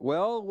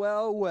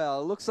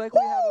 Well. Looks like we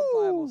have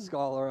a Bible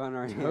scholar on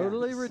our hands.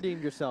 Totally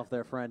redeemed yourself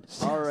there, friend.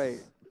 All right.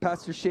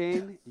 Pastor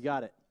Shane, You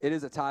got it. it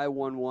is a tie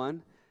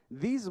 1-1.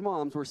 These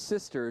moms were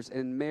sisters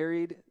and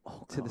married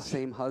to the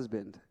same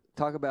husband.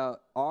 Talk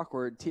about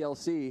awkward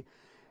TLC.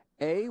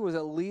 A, was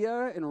it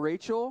Leah and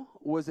Rachel?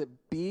 Was it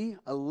B,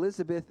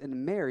 Elizabeth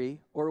and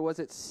Mary? Or was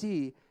it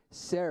C,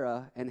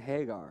 Sarah and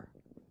Hagar?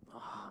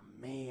 Oh,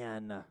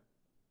 man.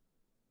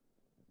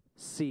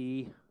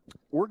 C.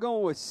 We're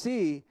going with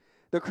C.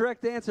 The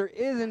correct answer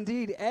is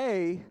indeed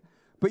A.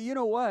 But you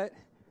know what?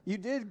 You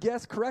did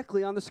guess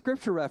correctly on the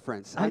scripture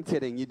reference. I'm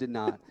kidding. You did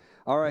not.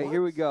 All right,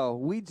 here we go.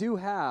 We do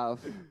have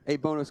a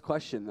bonus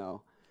question,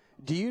 though.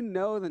 Do you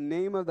know the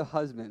name of the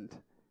husband?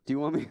 Do you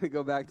want me to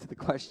go back to the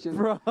question?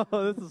 Bro,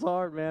 this is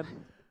hard, man.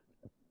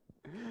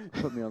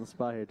 Put me on the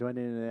spot here. Do I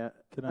need to?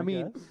 Can I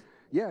mean, guess?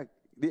 Yeah.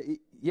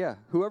 Yeah.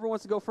 Whoever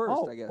wants to go first,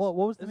 Oh, I guess. well,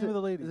 what was the is name it, of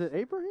the lady? is it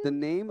Abraham? The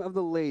name of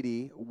the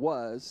lady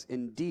was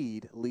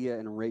indeed Leah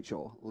and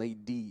Rachel.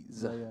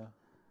 Ladies. Yeah.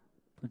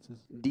 Princess.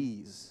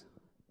 D's.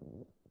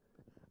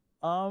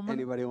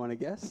 Anybody want to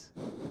guess?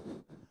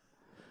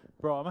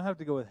 Bro, I'm gonna have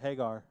to go with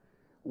Hagar.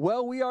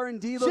 Well, we are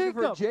indeed looking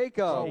for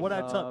Jacob. Oh, what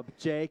I took.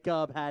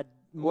 Jacob had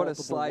What a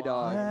multiple sly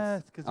dog.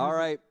 wives. Yes, 'cause All he's-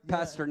 right, yeah.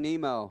 Pastor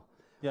Nemo.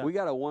 Yeah. We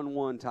got a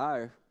 1-1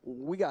 tie.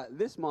 We got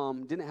this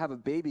mom didn't have a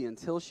baby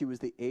until she was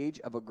the age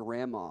of a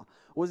grandma.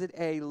 Was it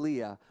A,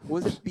 Leah?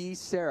 Was it B,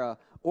 Sarah?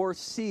 Or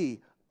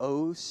C,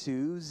 oh,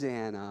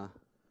 Susanna?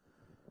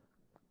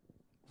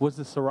 Was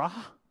it Sarah?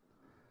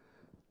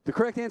 The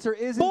correct answer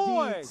is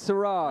Boy! indeed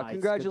Sarah. Nice,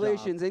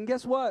 Congratulations. And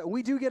guess what?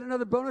 We do get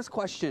another bonus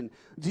question.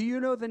 Do you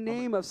know the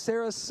name of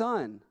Sarah's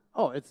son?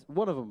 Oh, it's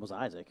one of them was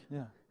Isaac.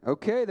 Yeah.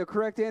 Okay, the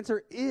correct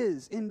answer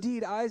is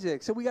indeed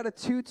Isaac. So we got a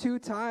 2-2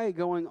 tie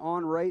going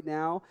on right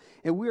now.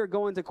 And we are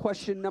going to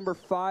question number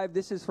 5.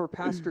 This is for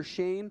Pastor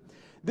Shane.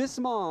 This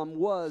mom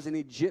was an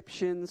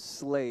Egyptian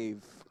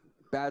slave.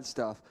 Bad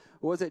stuff.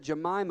 Was it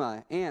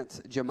Jemima,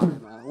 Aunt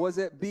Jemima? Was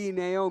it B,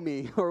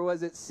 Naomi? Or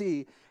was it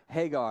C,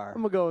 Hagar?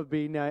 I'm gonna go with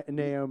B,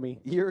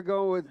 Naomi. You're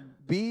going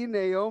with B,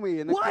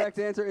 Naomi. And the correct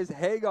answer is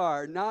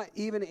Hagar. Not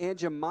even Aunt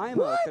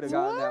Jemima could have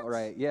gotten that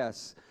right.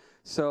 Yes.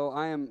 So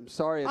I am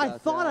sorry about that. I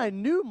thought I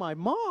knew my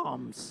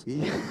mom's.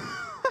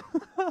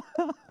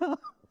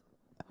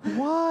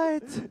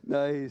 What?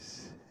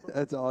 Nice.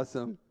 That's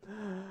awesome.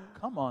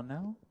 Come on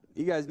now.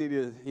 You guys need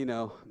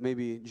to,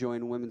 maybe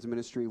join women's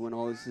ministry when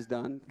all this is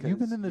done. You've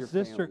been in you're this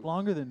district failing.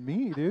 longer than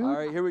me, dude. All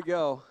right, here we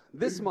go.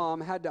 This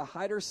mom had to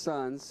hide her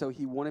son so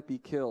he wouldn't be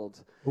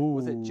killed.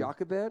 Was it Ooh.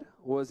 Jochebed?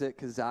 Was it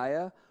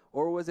Keziah?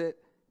 Or was it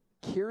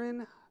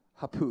Kieran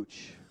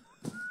Hapooch?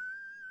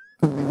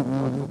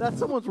 That's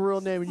someone's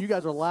real name, and you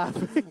guys are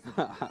laughing.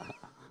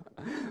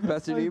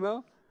 Pastor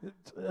Nemo?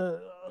 I'm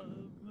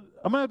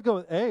gonna have to go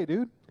with A,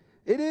 dude.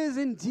 It is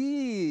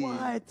indeed.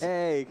 What?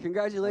 Hey,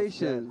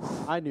 congratulations.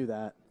 I knew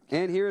that.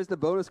 And here is the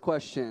bonus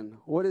question.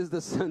 What is the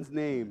son's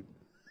name?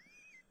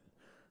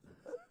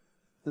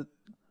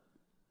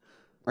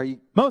 Are you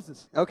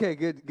Moses. okay?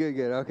 Good.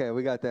 Okay,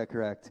 we got that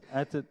correct.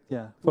 That's it.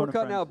 Yeah. We're Phone a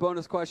cutting friend. out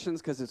bonus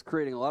questions because it's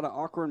creating a lot of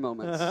awkward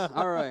moments.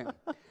 All right.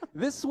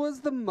 This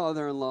was the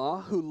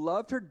mother-in-law who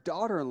loved her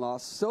daughter-in-law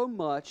so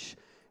much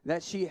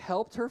that she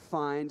helped her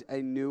find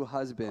a new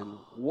husband.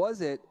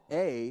 Was it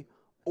A,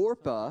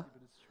 Orpah?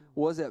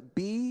 Was it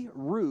B,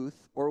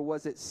 Ruth? Or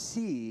was it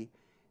C,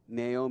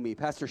 Naomi?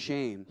 Pastor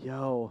Shane.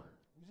 Yo,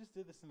 We just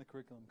did this in the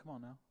curriculum. Come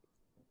on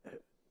now.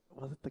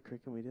 was it the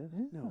curriculum we did?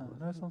 No,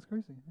 that sounds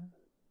crazy. Yeah.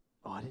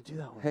 Oh, I didn't do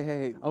that one.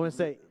 Hey. I want to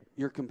say,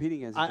 You're competing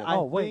against each other. I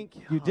Oh, wait,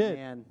 think you did.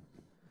 Man.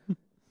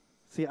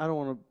 See, I don't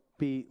want to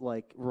be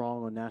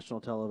wrong on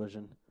national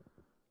television.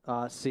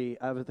 See,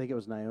 I would think it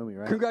was Naomi,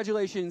 right?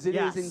 Congratulations. It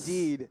is Yes.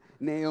 indeed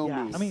Naomi.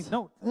 Yes. I mean,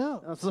 no.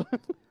 That's-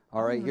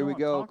 All right, don't here know we what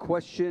go. I'm talking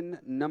Question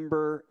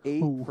number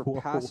 8 for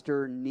Whoa.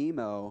 Pastor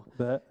Nemo.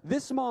 Bet.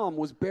 This mom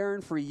was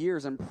barren for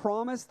years and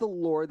promised the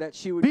Lord that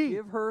she would B.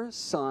 give her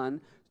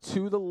son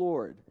to the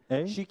Lord.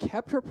 A. She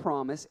kept her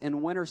promise,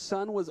 and when her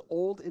son was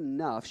old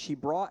enough, she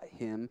brought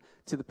him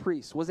to the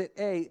priest. Was it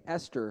A,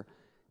 Esther,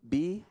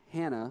 B,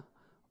 Hannah,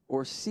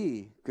 or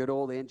C, good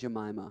old Aunt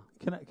Jemima?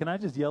 Can I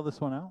just yell this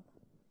one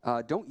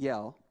out? Don't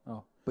yell,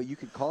 Oh. but you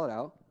could call it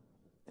out.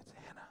 It's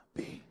Hannah.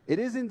 B. It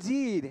is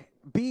indeed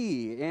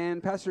B,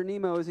 and Pastor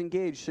Nemo is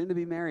engaged, soon to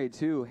be married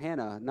to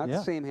Hannah, not the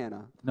Yeah. same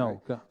Hannah. No, All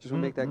right, go. just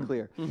want to make that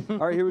clear. All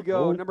right, here we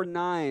go. Oh. Number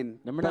 9.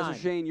 Number Pastor 9.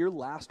 Shane, your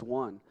last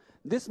one.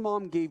 This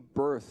mom gave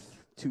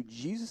birth to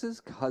Jesus'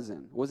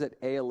 cousin. Was it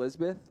A,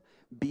 Elizabeth,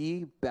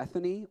 B,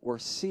 Bethany, or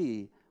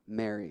C,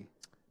 Mary?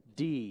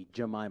 D,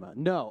 Jemima.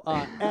 No,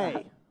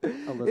 A.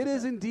 Elizabeth. It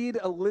is indeed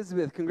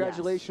Elizabeth.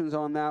 Congratulations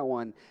on that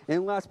one.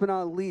 And last but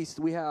not least,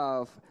 we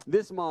have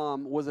this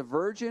mom was a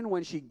virgin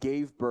when she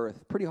gave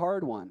birth. Pretty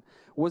hard one.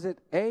 Was it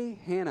A,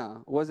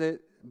 Hannah? Was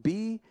it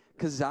B,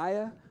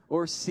 Keziah?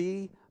 Or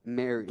C,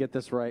 Mary? Get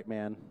this right,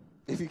 man.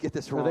 If you get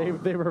this Or wrong.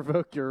 they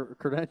revoke your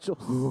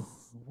credentials.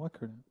 What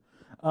could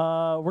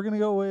we're going to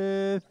go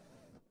with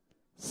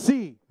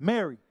C,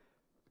 Mary.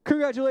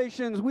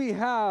 Congratulations, we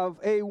have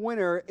a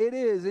winner. It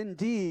is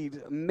indeed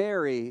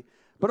Mary.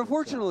 But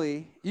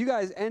unfortunately, you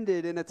guys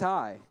ended in a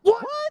tie.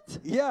 What?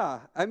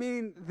 Yeah, I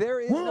mean, there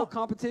is no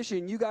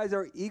competition. You guys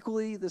are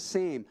equally the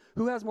same.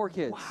 Who has more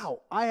kids?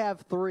 Wow. I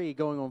have 3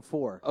 going on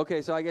 4.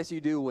 Okay, so I guess you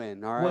do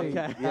win. All right. Wait,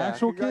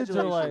 actual kids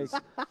are like.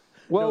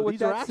 Well, No, with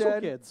these are that actual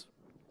said, kids.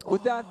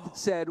 with that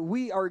said,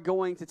 we are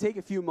going to take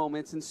a few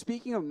moments. And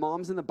speaking of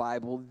moms in the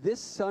Bible, this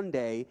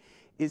Sunday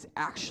is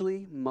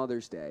actually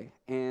Mother's Day,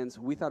 and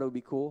we thought it would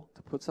be cool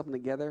to put something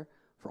together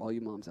for all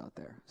you moms out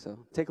there.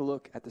 So take a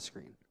look at the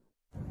screen.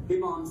 Hey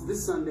moms,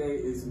 this Sunday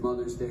is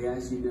Mother's Day,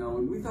 as you know,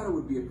 and we thought it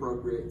would be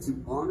appropriate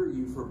to honor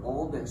you for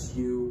all that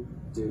you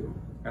do.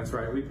 That's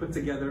right. We put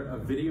together a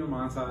video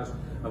montage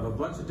of a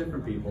bunch of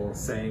different people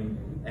saying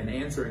and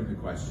answering the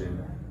question,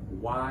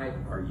 why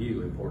are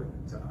you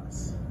important to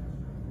us?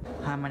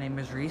 Hi, my name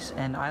is Reese,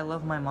 and I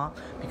love my mom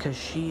because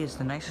she is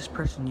the nicest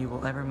person you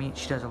will ever meet.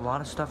 She does a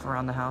lot of stuff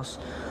around the house.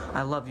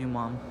 I love you,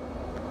 Mom.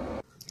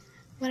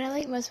 What I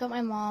like most about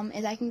my mom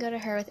is I can go to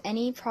her with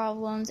any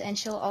problems, and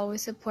she'll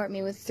always support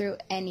me through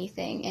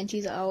anything, and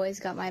she's always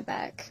got my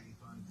back.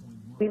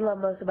 We love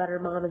most about her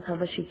mom is how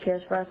much she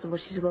cares for us and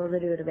what she's willing to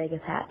do to make us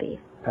happy.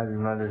 Happy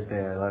Mother's Day.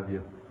 I love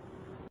you.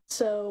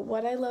 So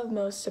what I love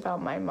most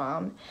about my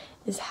mom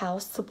is how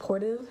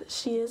supportive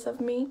she is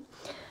of me.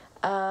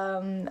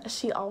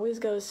 She always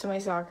goes to my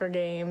soccer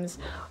games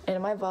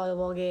and my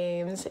volleyball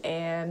games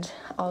and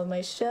all of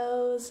my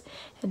shows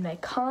and my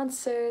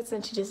concerts,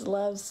 and she just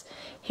loves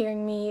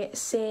hearing me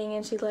sing,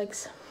 and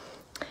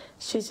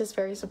she's just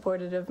very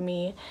supportive of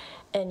me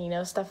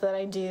and, stuff that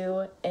I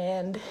do.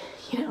 And,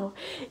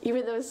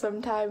 even though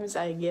sometimes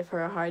I give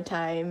her a hard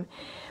time,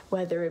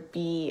 whether it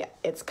be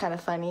it's kind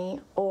of funny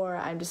or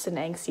I'm just an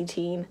angsty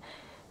teen,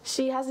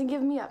 she hasn't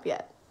given me up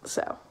yet.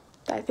 So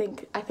I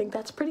think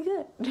that's pretty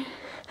good.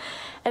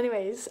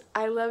 Anyways,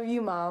 I love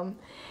you, Mom,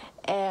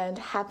 and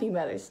happy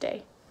Mother's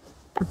Day.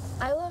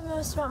 I love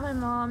most about my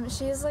mom.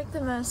 She is like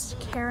the most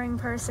caring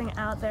person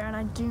out there, and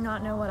I do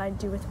not know what I'd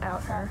do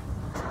without her.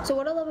 So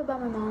what I love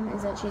about my mom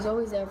is that she's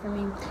always there for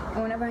me,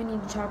 and whenever I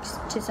need to talk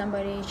to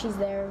somebody, she's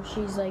there.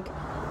 She's like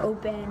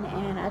open,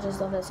 and I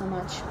just love that so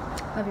much.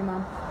 Love you,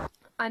 Mom.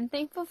 I'm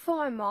thankful for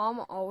my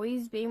mom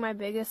always being my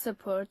biggest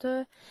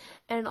supporter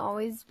and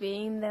always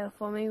being there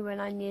for me when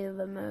I need it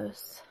the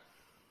most.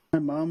 My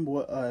mom,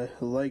 what I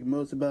like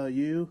most about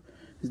you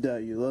is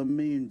that you love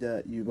me and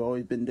that you've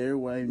always been there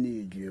when I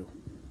needed you.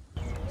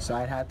 So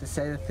I'd have to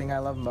say the thing I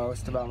love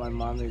most about my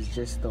mom is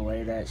just the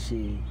way that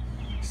she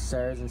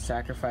serves and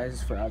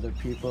sacrifices for other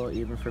people,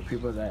 even for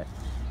people that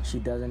she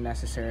doesn't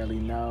necessarily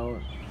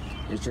know.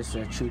 It's just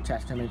a true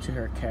testament to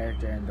her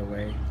character and the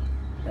way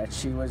that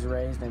she was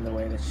raised and the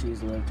way that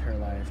she's lived her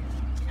life.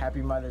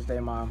 Happy Mother's Day,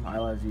 Mom. I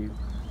love you.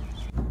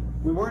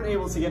 We weren't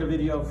able to get a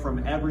video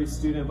from every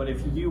student, but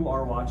if you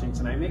are watching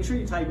tonight, make sure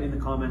you type in the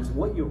comments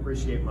what you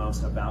appreciate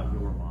most about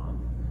your mom.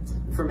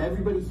 From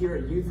everybody here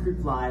at Youth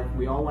Group Live,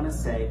 we all want to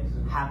say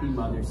Happy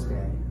Mother's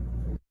Day.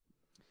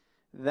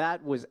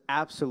 That was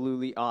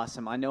absolutely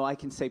awesome. I know I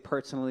can say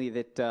personally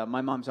that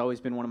my mom's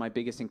always been one of my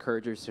biggest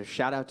encouragers, so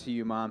shout out to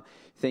you, Mom.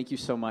 Thank you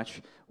so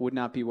much. Would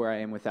not be where I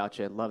am without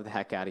you. Love the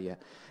heck out of you.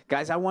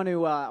 Guys, we're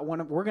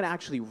going to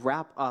actually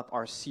wrap up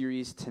our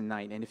series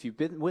tonight. And if you've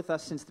been with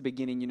us since the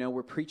beginning, you know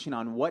we're preaching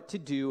on what to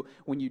do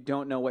when you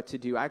don't know what to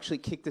do. I actually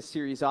kicked the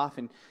series off,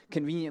 and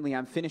conveniently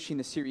I'm finishing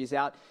the series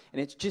out.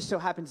 And it just so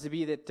happens to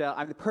be that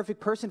I'm the perfect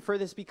person for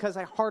this because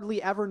I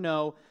hardly ever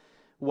know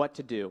what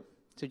to do.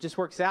 So it just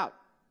works out.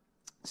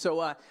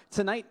 So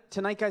tonight,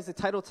 guys, the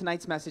title of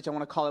tonight's message, I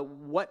want to call it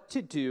What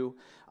to Do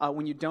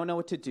When You Don't Know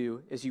What to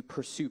Do is You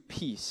Pursue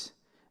Peace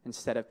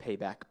Instead of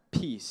Payback.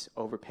 Peace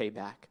over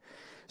payback.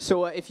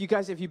 So if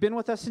you've been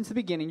with us since the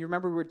beginning, you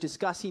remember we were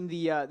discussing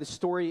the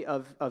story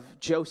of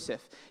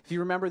Joseph. If you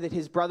remember that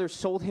his brothers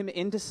sold him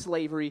into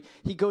slavery,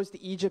 he goes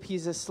to Egypt,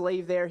 he's a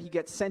slave there, he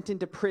gets sent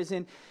into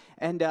prison,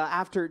 and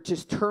after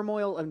just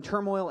turmoil,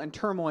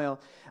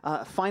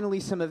 finally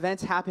some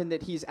events happen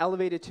that he's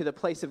elevated to the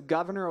place of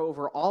governor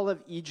over all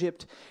of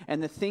Egypt,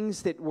 and the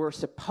things that were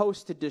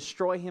supposed to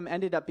destroy him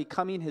ended up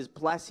becoming his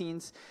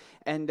blessings.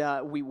 And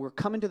we were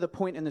coming to the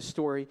point in the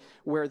story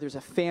where there's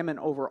a famine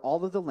over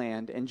all of the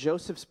land, and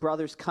Joseph's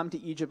brothers come to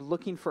Egypt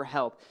looking for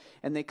help,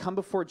 and they come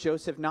before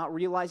Joseph not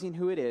realizing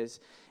who it is.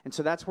 And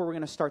so that's where we're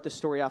going to start the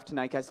story off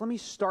tonight. Guys, let me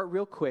start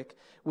real quick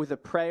with a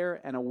prayer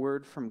and a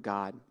word from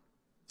God.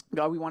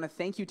 God, we want to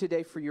thank you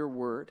today for your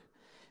word.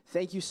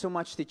 Thank you so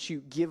much that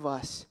you give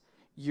us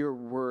your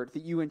word,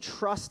 that you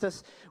entrust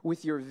us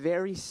with your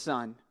very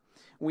Son.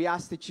 We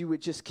ask that you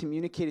would just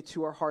communicate it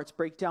to our hearts,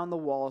 break down the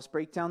walls,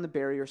 break down the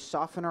barriers,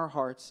 soften our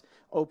hearts,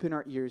 open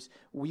our ears.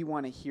 We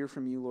want to hear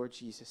from you, Lord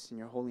Jesus. In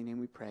your holy name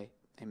we pray.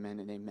 Amen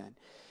and amen.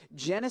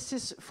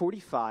 Genesis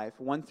 45,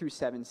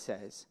 1-7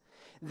 says,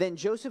 Then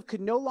Joseph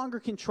could no longer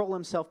control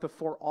himself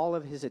before all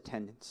of his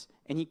attendants,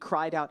 and he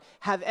cried out,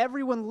 Have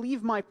everyone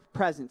leave my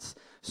presence.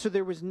 So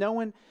there was no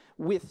one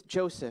with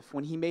Joseph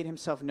when he made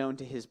himself known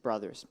to his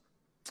brothers.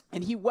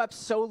 And he wept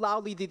so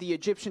loudly that the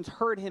Egyptians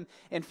heard him,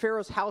 and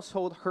Pharaoh's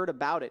household heard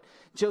about it.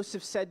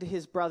 Joseph said to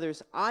his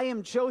brothers, I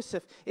am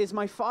Joseph. Is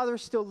my father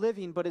still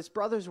living? But his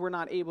brothers were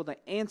not able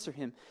to answer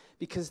him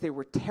because they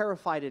were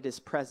terrified at his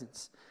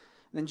presence.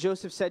 And then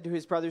Joseph said to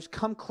his brothers,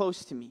 Come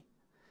close to me.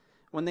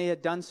 When they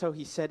had done so,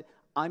 he said,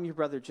 I'm your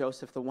brother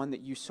Joseph, the one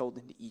that you sold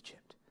into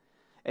Egypt.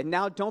 And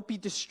now don't be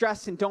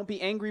distressed and don't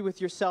be angry with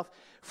yourself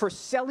for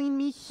selling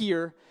me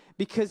here,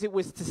 because it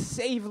was to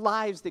save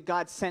lives that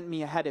God sent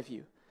me ahead of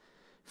you.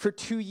 For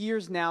 2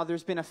 years now,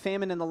 there's been a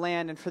famine in the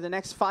land, and for the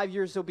next 5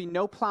 years, there'll be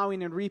no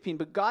plowing and reaping.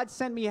 But God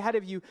sent me ahead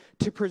of you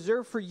to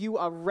preserve for you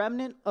a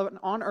remnant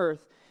on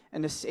earth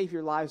and to save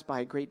your lives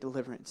by a great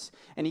deliverance.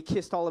 And he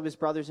kissed all of his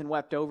brothers and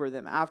wept over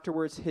them.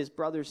 Afterwards, his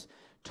brothers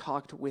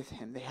talked with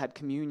him. They had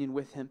communion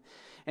with him.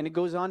 And it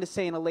goes on to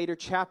say in a later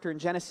chapter in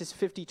Genesis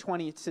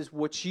 50:20, it says,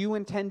 What you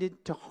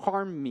intended to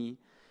harm me,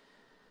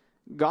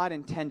 God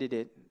intended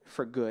it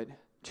for good,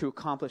 to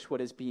accomplish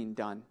what is being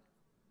done.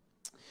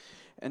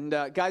 And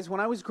guys, when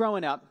I was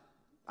growing up,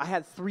 I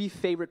had 3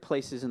 favorite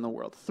places in the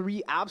world.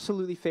 3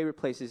 absolutely favorite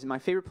places. And my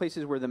favorite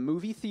places were the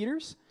movie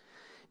theaters,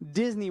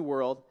 Disney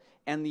World,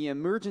 and the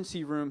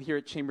emergency room here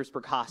at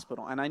Chambersburg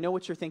Hospital. And I know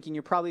what you're thinking.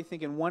 You're probably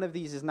thinking one of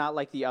these is not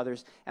like the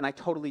others, and I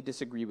totally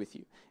disagree with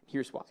you.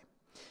 Here's why.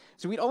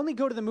 So we'd only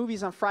go to the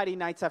movies on Friday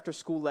nights after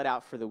school let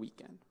out for the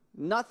weekend.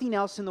 Nothing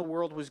else in the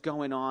world was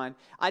going on.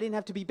 I didn't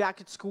have to be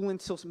back at school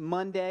until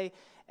Monday,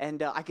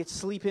 and I could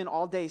sleep in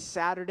all day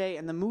Saturday,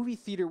 and the movie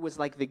theater was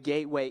like the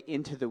gateway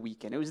into the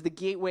weekend. It was the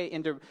gateway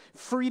into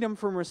freedom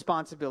from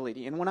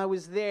responsibility. And when I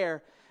was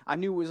there, I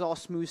knew it was all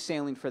smooth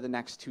sailing for the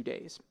next 2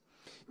 days.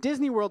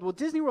 Disney World, well,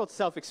 Disney World's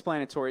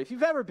self-explanatory. If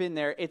you've ever been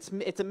there, it's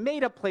a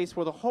made-up place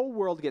where the whole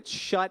world gets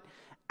shut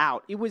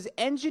out. It was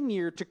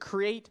engineered to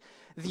create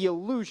the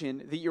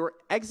illusion that you're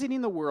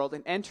exiting the world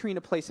and entering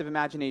a place of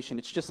imagination.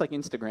 It's just like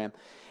Instagram.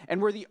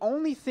 And where the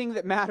only thing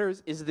that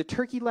matters is the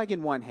turkey leg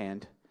in one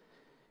hand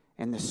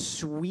and the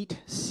sweet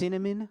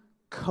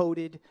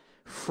cinnamon-coated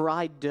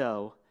fried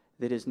dough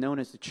that is known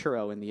as the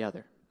churro in the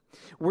other.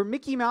 Where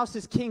Mickey Mouse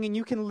is king and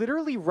you can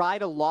literally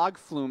ride a log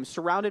flume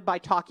surrounded by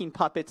talking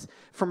puppets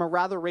from a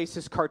rather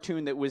racist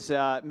cartoon that was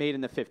made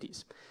in the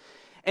 50s.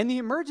 And the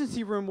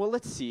emergency room, well,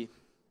 let's see.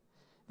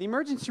 The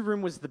emergency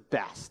room was the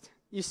best.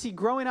 You see,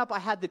 growing up, I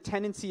had the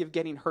tendency of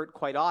getting hurt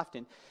quite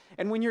often.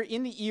 And when you're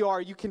in the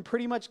ER, you can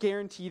pretty much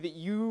guarantee that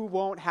you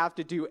won't have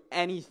to do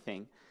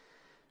anything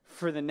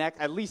for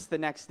at least the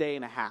next day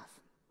and a half.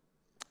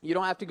 You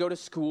don't have to go to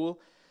school.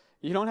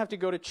 You don't have to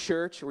go to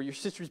church or your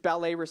sister's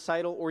ballet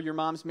recital or your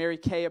mom's Mary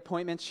Kay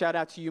appointments. Shout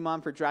out to you,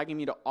 Mom, for dragging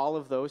me to all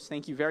of those.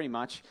 Thank you very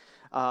much.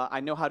 I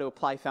know how to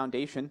apply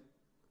foundation.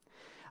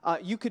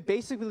 You could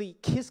basically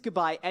kiss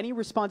goodbye any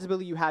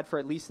responsibility you had for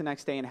at least the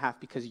next day and a half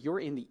because you're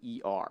in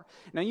the ER.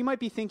 Now, you might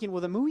be thinking,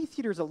 well, the movie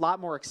theater is a lot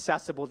more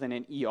accessible than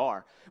an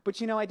ER.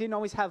 But, I didn't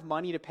always have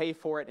money to pay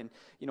for it. And,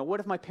 what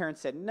if my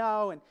parents said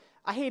no? And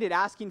I hated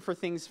asking for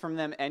things from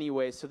them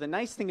anyway. So the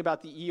nice thing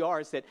about the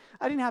ER is that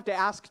I didn't have to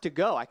ask to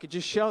go. I could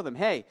just show them,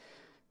 hey,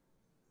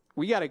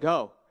 we got to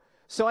go.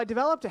 So I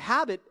developed a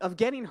habit of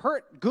getting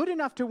hurt, good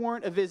enough to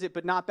warrant a visit,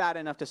 but not bad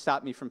enough to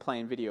stop me from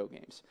playing video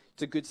games.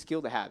 It's a good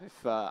skill to have.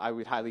 I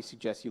would highly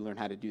suggest you learn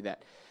how to do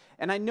that.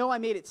 And I know I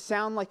made it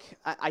sound like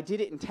I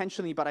did it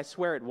intentionally, but I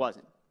swear it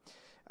wasn't.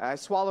 I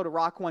swallowed a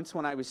rock once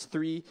when I was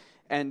 3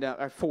 and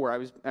or 4. I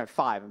was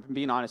 5. I'm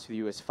being honest with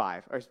you, it was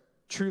 5.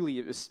 Truly,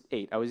 it was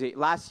 8. I was 8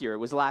 last year. It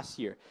was last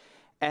year.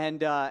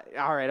 And, all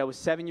right, I was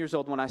 7 years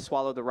old when I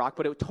swallowed the rock,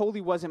 but it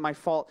totally wasn't my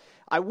fault.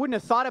 I wouldn't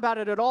have thought about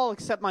it at all,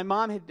 except my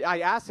mom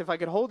I asked if I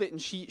could hold it,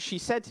 and she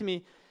said to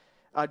me,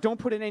 don't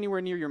put it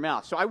anywhere near your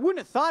mouth. So I wouldn't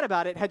have thought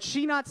about it had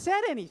she not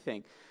said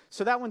anything.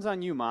 So that one's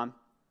on you, Mom.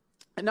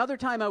 Another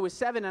time I was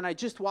 7, and I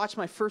just watched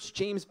my first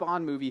James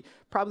Bond movie,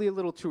 probably a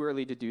little too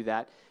early to do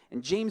that.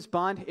 And James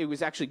Bond, it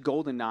was actually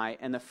GoldenEye,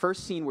 and the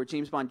first scene where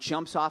James Bond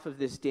jumps off of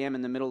this dam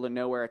in the middle of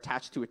nowhere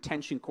attached to a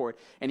tension cord,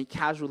 and he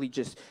casually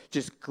just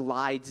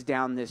glides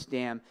down this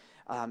dam.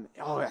 I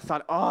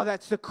thought,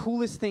 that's the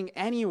coolest thing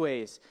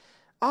anyways.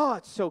 Oh,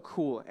 it's so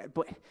cool.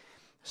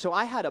 So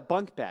I had a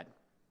bunk bed.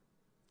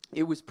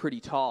 It was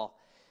pretty tall.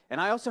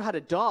 And I also had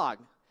a dog.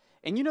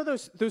 And you know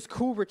those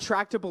cool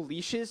retractable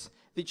leashes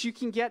that you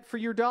can get for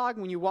your dog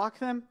when you walk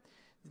them?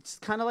 It's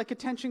kind of like a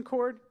tension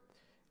cord.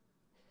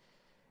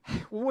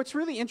 Well, what's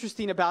really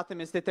interesting about them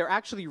is that they're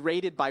actually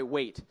rated by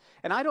weight.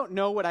 And I don't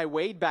know what I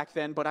weighed back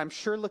then, but I'm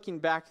sure looking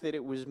back that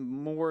it was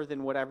more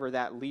than whatever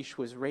that leash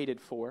was rated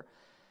for.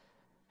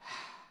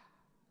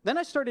 Then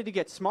I started to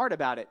get smart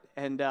about it,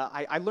 and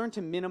I learned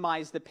to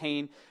minimize the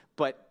pain,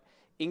 but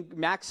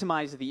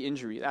maximize the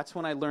injury. That's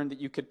when I learned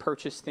that you could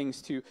purchase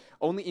things to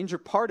only injure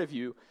part of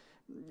you.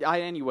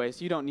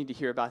 Anyways, you don't need to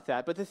hear about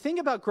that. But the thing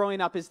about growing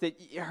up is that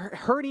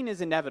hurting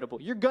is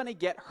inevitable. You're going to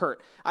get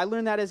hurt. I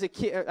learned that as a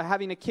kid,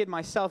 having a kid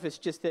myself. It's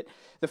just that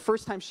the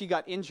first time she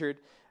got injured,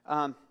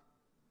 I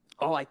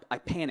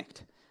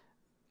panicked.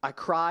 I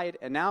cried,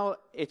 and now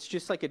it's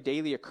just like a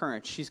daily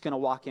occurrence. She's going to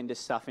walk into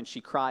stuff, and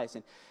she cries.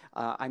 And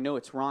I know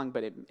it's wrong,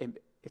 but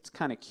it's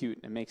kind of cute,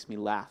 and it makes me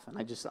laugh. And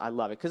I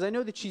love it, because I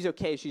know that she's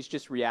okay. She's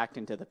just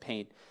reacting to the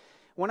pain.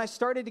 When I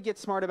started to get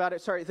smart about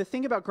it, the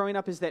thing about growing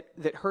up is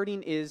that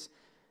hurting is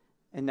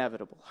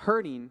inevitable.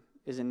 Hurting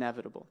is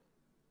inevitable.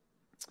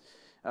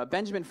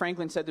 Benjamin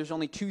Franklin said there's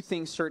only 2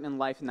 things certain in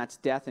life, and that's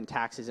death and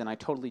taxes, and I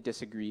totally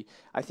disagree.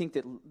 I think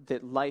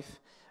that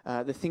life,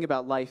 the thing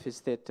about life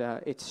is that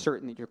it's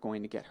certain that you're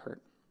going to get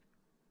hurt.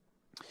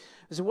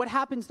 So what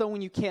happens, though,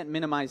 when you can't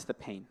minimize the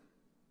pain?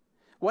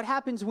 What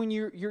happens when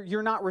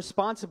you're not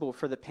responsible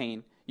for the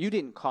pain? You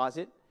didn't cause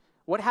it.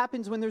 What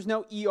happens when there's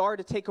no ER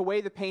to take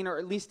away the pain, or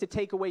at least to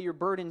take away your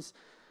burdens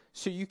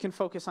so you can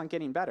focus on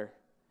getting better?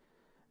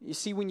 You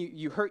see, when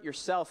you hurt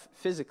yourself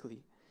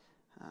physically,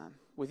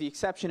 with the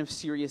exception of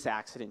serious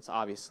accidents,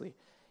 obviously,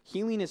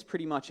 healing is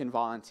pretty much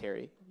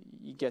involuntary.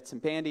 You get some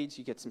Band-Aids,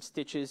 you get some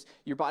stitches,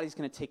 your body's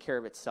going to take care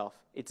of itself.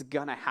 It's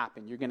going to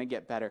happen. You're going to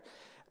get better.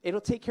 It'll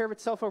take care of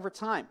itself over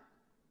time.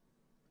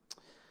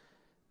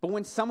 But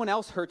when someone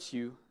else hurts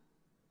you,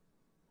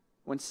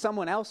 When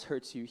someone else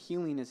hurts you,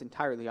 healing is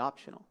entirely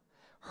optional.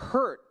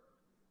 Hurt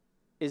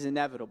is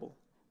inevitable,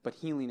 but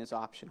healing is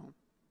optional.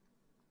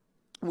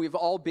 We've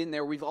all been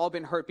there. We've all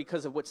been hurt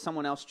because of what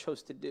someone else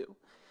chose to do.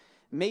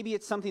 Maybe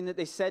it's something that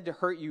they said to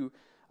hurt you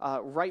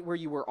right where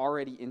you were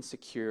already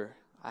insecure.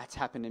 That's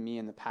happened to me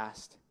in the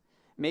past.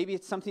 Maybe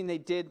it's something they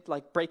did,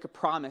 like break a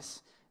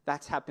promise.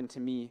 That's happened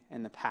to me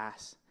in the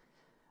past.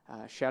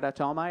 Shout out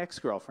to all my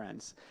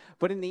ex-girlfriends.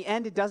 But in the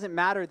end, it doesn't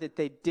matter that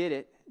they did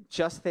it,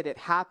 just that it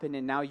happened,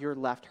 and now you're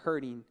left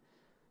hurting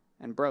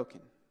and broken.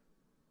 And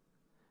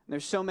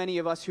there's so many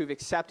of us who've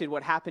accepted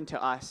what happened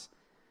to us,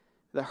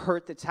 the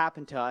hurt that's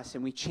happened to us,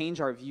 and we change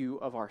our view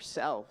of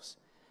ourselves.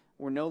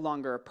 We're no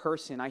longer a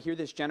person. I hear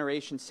this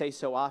generation say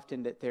so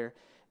often that they're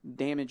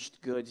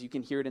damaged goods. You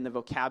can hear it in the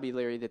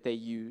vocabulary that they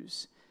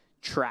use.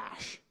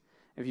 Trash.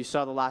 If you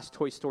saw the last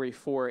Toy Story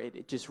 4,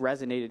 it just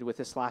resonated with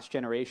this last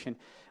generation.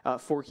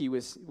 Forky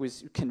was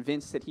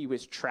convinced that he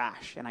was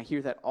trash, and I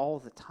hear that all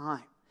the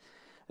time.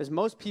 As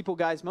most people,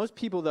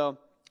 though,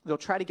 they'll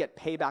try to get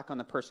payback on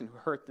the person who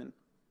hurt them.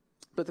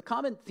 But the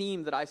common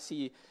theme that I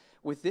see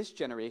with this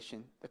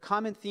generation, the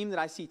common theme that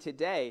I see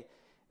today,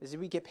 is that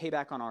we get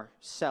payback on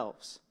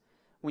ourselves.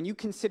 When you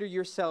consider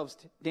yourselves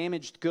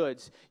damaged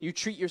goods, you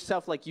treat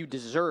yourself like you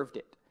deserved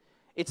it.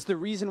 It's the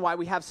reason why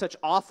we have such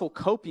awful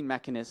coping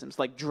mechanisms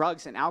like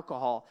drugs and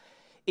alcohol.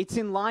 It's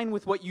in line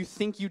with what you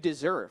think you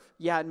deserve.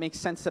 Yeah, it makes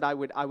sense that I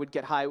would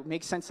get high. It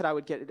makes sense that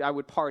I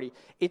would party.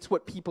 It's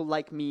what people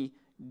like me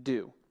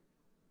do.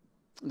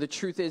 The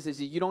truth is that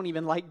you don't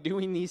even like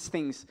doing these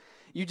things.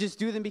 You just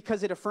do them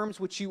because it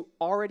affirms what you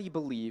already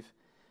believe,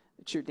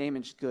 that you're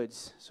damaged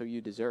goods, so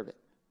you deserve it.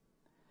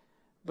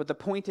 But the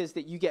point is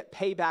that you get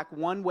payback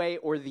one way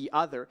or the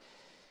other.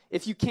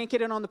 If you can't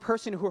get it on the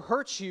person who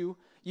hurts you,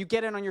 you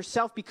get it on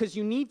yourself because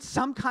you need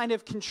some kind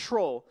of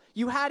control.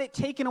 You had it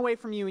taken away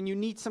from you and you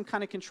need some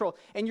kind of control.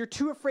 And you're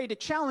too afraid to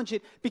challenge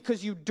it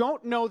because you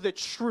don't know the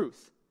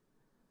truth.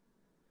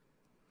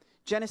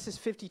 Genesis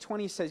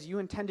 50:20 says, "You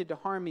intended to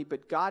harm me,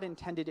 but God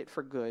intended it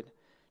for good,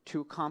 to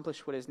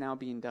accomplish what is now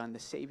being done, the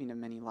saving of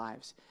many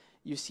lives."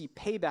 You see,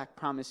 payback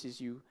promises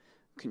you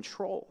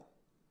control,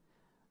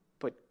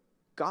 but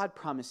God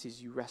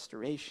promises you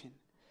restoration.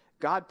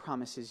 God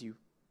promises you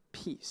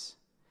peace.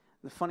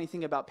 The funny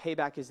thing about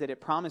payback is that it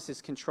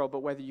promises control, but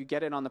whether you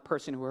get it on the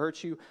person who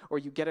hurt you or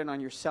you get it on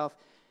yourself,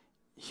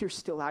 you're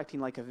still acting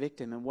like a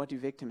victim. And what do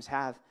victims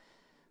have?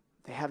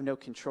 They have no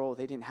control.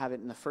 They didn't have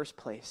it in the first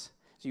place.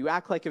 So you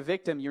act like a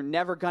victim, you're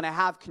never going to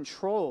have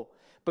control.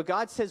 But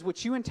God says,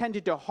 what you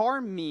intended to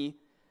harm me,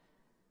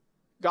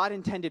 God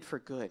intended for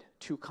good,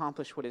 to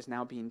accomplish what is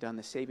now being done,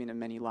 the saving of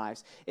many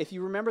lives. If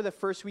you remember the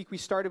first week we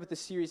started with the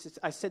series,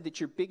 I said that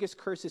your biggest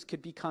curses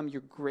could become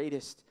your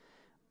greatest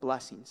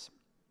blessings.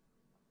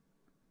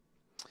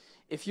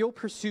 If you'll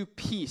pursue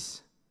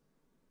peace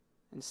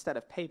instead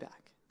of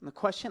payback. And the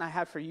question I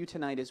have for you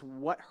tonight is,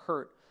 what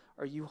hurt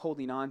are you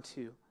holding on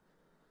to,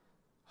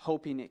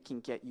 hoping it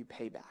can get you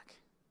payback?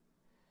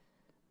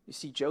 You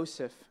see,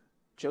 Joseph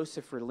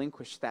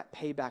relinquished that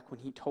payback when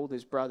he told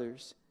his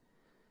brothers,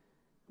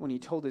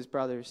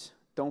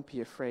 don't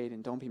be afraid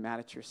and don't be mad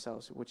at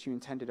yourselves. What you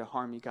intended to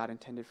harm me, God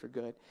intended for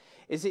good.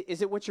 Is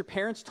it what your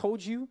parents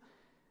told you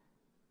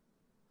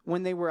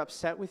when they were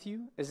upset with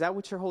you? Is that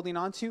what you're holding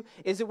on to?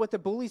 Is it what the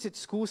bullies at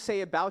school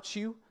say about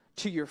you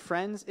to your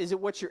friends? Is it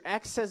what your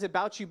ex says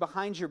about you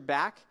behind your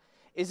back?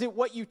 Is it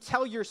what you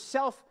tell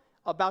yourself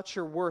about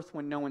your worth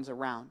when no one's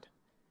around?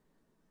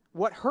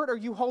 What hurt are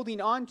you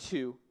holding on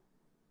to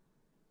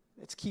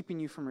that's keeping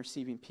you from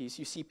receiving peace?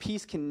 You see,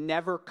 peace can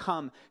never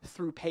come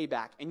through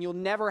payback, and you'll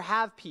never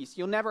have peace.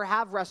 You'll never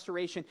have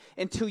restoration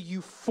until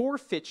you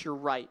forfeit your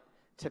right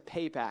to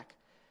payback,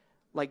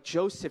 like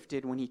Joseph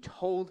did when he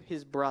told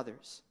his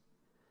brothers,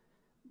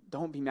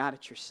 don't be mad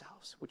at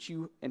yourselves. What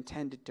you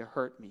intended to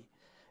hurt me,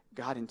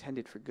 God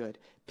intended for good.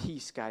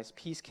 Peace, guys,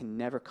 peace can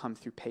never come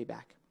through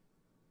payback.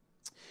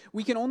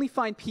 We can only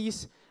find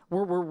peace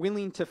where we're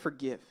willing to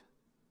forgive.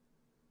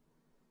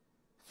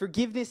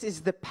 Forgiveness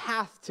is the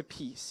path to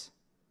peace.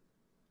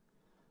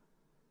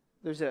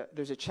 There's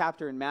a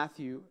chapter in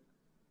Matthew.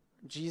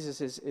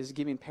 Jesus is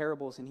giving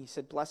parables, and he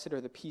said, "Blessed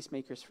are the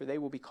peacemakers, for they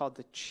will be called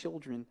the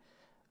children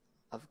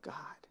of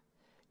God."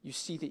 You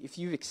see that if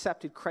you've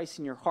accepted Christ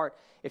in your heart,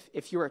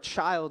 if you're a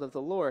child of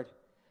the Lord,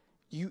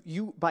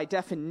 you by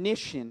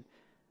definition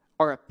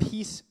are a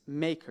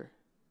peacemaker.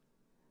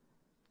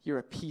 You're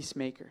a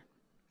peacemaker.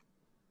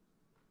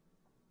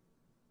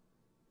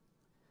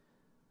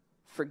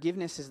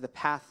 Forgiveness is the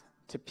path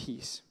to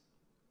peace.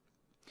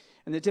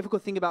 And the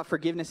difficult thing about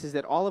forgiveness is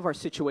that all of our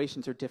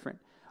situations are different.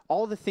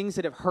 All the things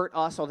that have hurt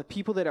us, all the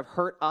people that have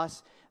hurt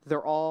us,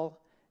 they're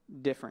all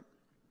different.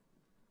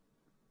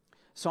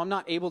 So I'm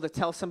not able to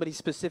tell somebody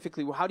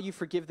specifically, well, how do you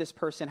forgive this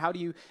person?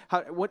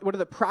 What are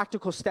the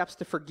practical steps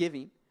to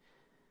forgiving?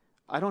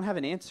 I don't have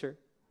an answer.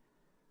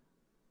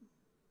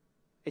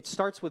 It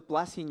starts with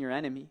blessing your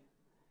enemy.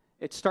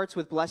 It starts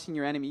with blessing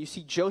your enemy. You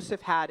see,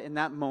 Joseph had in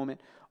that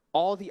moment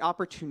all the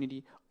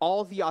opportunity,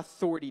 all the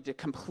authority to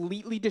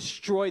completely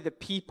destroy the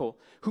people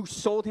who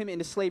sold him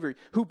into slavery,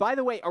 who, by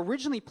the way,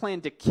 originally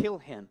planned to kill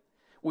him,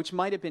 which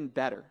might have been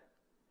better.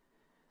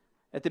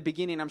 At the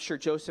beginning, I'm sure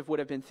Joseph would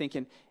have been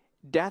thinking,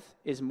 death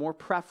is more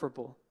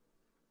preferable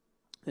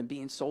than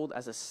being sold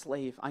as a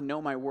slave. I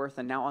know my worth,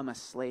 and now I'm a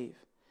slave.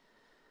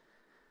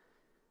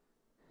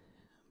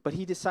 But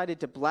he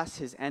decided to bless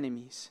his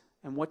enemies.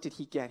 And what did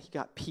he get? He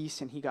got peace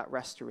and he got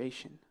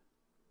restoration.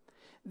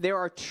 There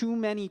are too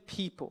many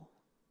people.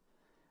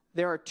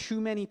 There are too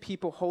many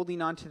people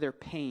holding on to their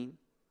pain,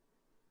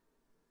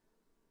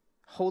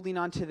 holding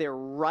on to their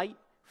right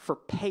for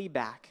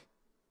payback,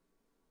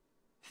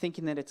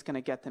 thinking that it's going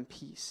to get them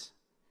peace.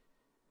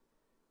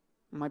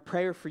 My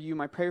prayer for you,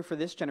 my prayer for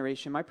this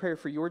generation, my prayer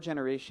for your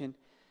generation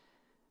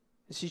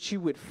is that you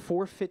would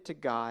forfeit to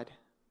God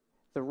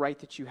the right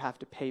that you have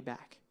to pay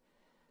back.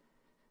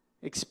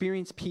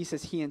 Experience peace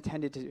as he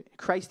intended to.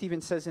 Christ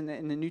even says in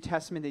the New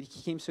Testament that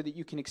he came so that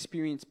you can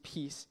experience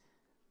peace.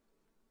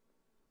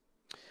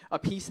 A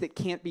peace that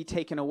can't be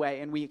taken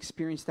away, and we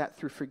experience that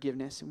through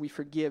forgiveness, and we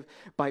forgive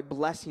by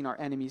blessing our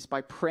enemies,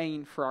 by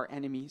praying for our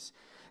enemies.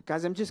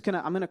 Guys, I'm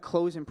gonna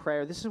close in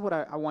prayer. This is what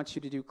I want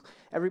you to do.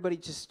 Everybody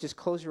just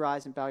close your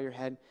eyes and bow your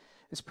head.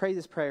 Let's pray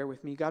this prayer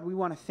with me. God, we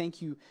want to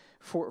thank you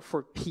for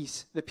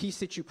peace, the peace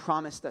that you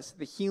promised us,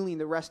 the healing,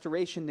 the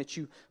restoration that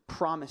you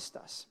promised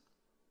us.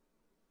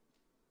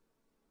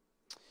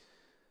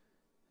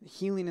 The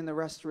healing and the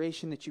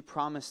restoration that you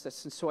promised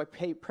us. And so I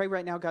pray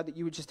right now, God, that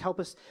you would just help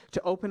us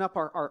to open up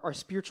our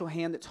spiritual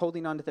hand that's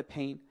holding on to the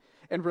pain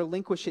and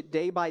relinquish it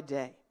day by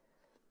day.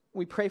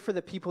 We pray for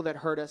the people that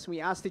hurt us. We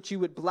ask that you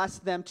would bless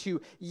them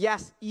too.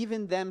 Yes,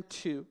 even them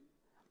too.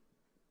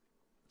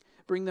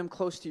 Bring them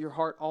close to your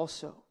heart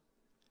also,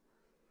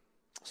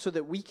 so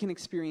that we can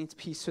experience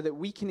peace, so that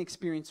we can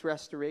experience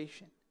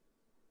restoration.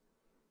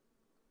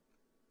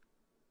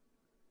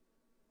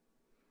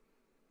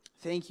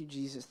 Thank you,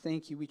 Jesus.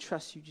 Thank you. We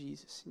trust you,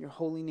 Jesus. In your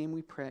holy name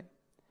we pray.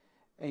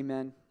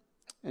 Amen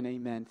and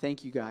amen.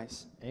 Thank you,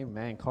 guys.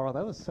 Amen. Carl,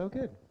 that was so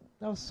good.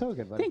 That was so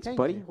good, buddy. Thanks, Thank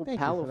buddy. you. Old Thank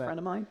pal, you for old that. friend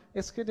of mine.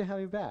 It's good to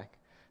have you back.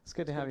 It's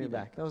good to have you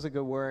back. That was a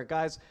good word.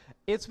 Guys,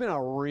 it's been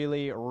a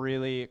really,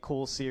 really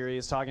cool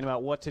series talking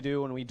about what to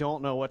do when we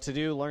don't know what to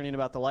do, learning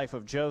about the life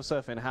of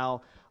Joseph and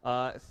how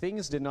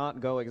things did not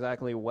go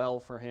exactly well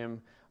for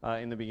him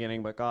in the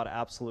beginning, but God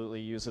absolutely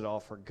used it all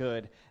for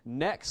good.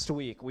 Next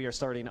week, we are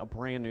starting a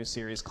brand new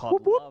series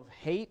called Love,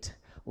 Hate.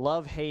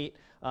 Love, Hate.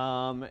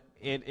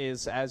 It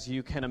is, as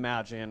you can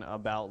imagine,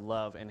 about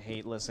love and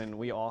hate. Listen,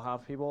 we all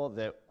have people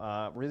that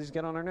really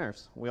get on our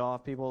nerves. We all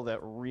have people that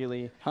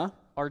really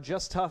are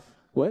just tough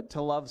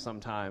to love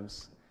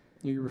sometimes.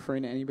 Are you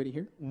referring to anybody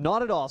here?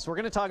 Not at all. So we're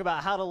going to talk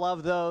about how to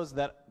love those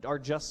that are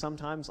just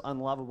sometimes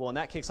unlovable. And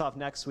that kicks off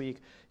next week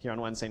here on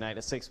Wednesday night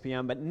at 6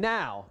 p.m. But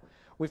now,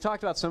 we've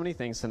talked about so many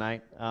things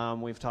tonight.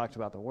 We've talked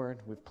about the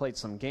Word. We've played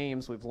some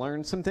games. We've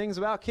learned some things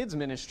about kids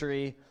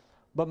ministry.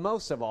 But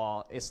most of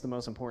all, it's the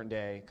most important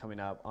day coming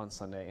up on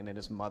Sunday, and it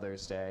is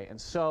Mother's Day.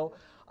 And so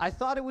I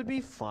thought it would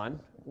be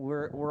fun.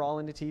 We're all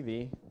into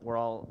TV. We're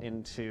all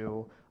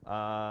into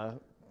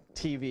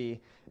TV.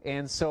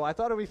 And so I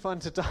thought it would be fun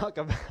to talk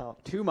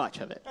about... Too much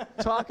of it.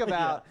 Talk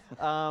about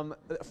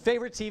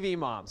favorite TV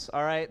moms,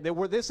 all right?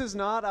 This is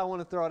not, I want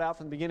to throw it out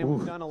from the beginning,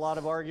 we've done a lot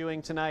of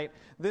arguing tonight.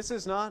 This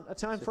is not a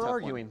time for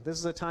arguing. This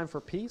is a time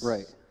for peace.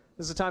 Right.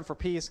 This is a time for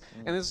peace,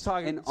 and this is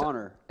talking... And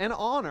honor. And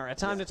honor, a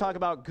time to talk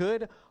about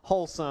good,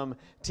 wholesome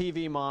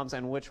TV moms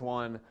and which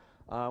ones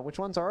are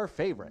our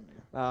favorite.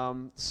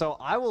 So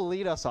I will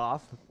lead us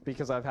off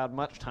because I've had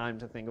much time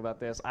to think about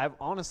this.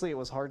 Honestly, it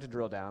was hard to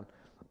drill down.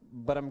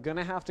 But I'm going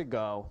to have to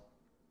go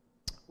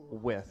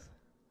with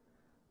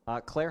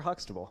Claire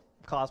Huxtable,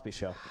 Cosby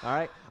Show. All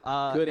right?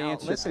 Good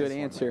answer. Good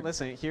answer.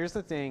 Listen, here's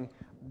the thing.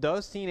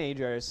 Those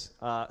teenagers,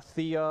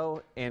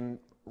 Theo and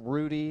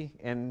Rudy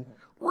and...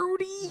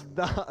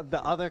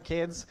 The other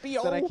kids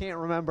that I can't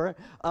remember.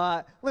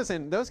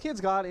 Listen, those kids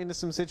got into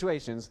some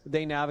situations.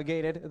 They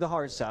navigated the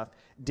hard stuff.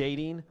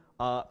 Dating,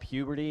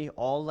 puberty,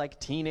 all like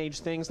teenage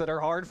things that are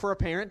hard for a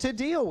parent to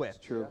deal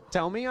with. True.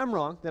 Tell me I'm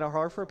wrong, that are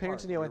hard for a parent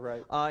to deal with.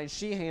 Right. And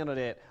she handled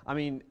it. I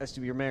mean,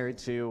 you're married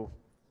to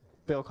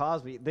Bill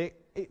Cosby.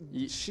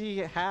 She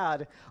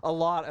had a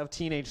lot of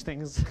teenage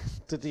things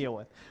to deal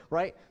with,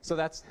 right? So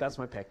that's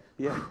my pick.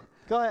 Yeah.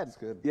 Go ahead. That's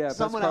good. Yeah,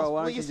 Someone Carl, else,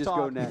 why don't you please just talk.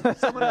 go next?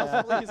 Someone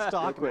else, please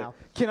talk now.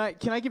 Can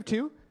I give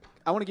two?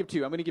 I want to give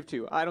two. I'm going to give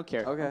two. I don't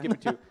care. Okay. I'm giving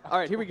two. All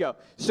right, here we go.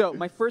 So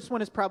my first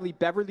one is probably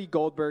Beverly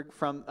Goldberg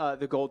from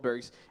the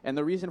Goldbergs. And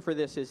the reason for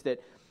this is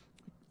that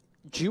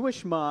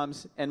Jewish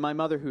moms and my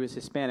mother, who is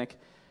Hispanic,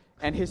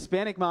 and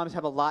Hispanic moms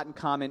have a lot in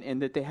common in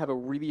that they have a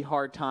really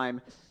hard time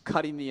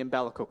cutting the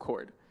umbilical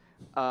cord.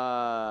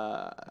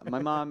 My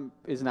mom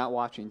is not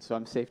watching, so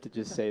I'm safe to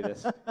just say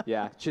this.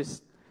 Yeah,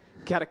 just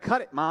got to cut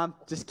it, Mom.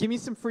 Just give me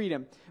some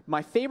freedom.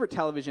 My favorite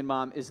television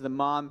mom is the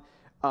mom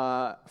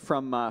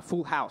from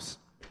Full House.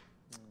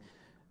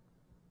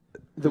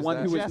 The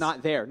one who was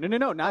not there.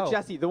 No, not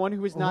Jesse. The one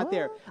who was not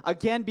there.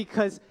 Again,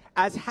 because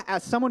as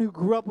someone who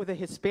grew up with a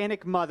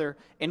Hispanic mother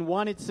and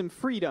wanted some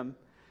freedom,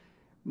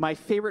 My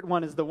favorite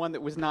one is the one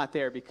that was not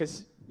there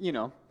because, you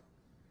know,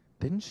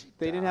 didn't she?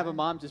 They didn't have a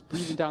mom just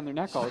breathing down their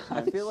neck all the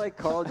time. I feel like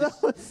Carl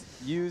just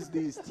used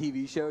these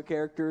TV show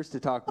characters to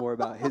talk more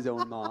about his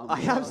own mom.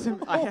 I have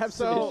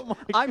some.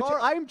 I'm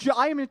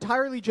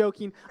entirely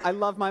joking. I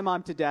love my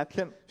mom to death.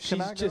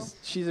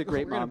 She's a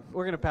great mom.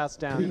 We're gonna pass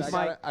down.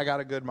 I got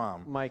a good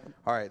mom. Mike.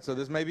 All right, so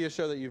this may be a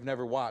show that you've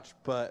never watched,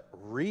 but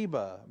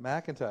Reba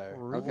McEntire.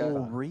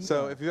 Reba.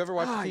 So if you've ever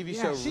watched the TV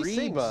show she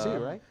Reba, sings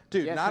too, right?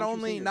 dude, Yeah, not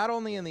country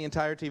only in the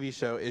entire TV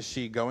show is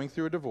she going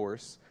through a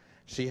divorce,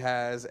 she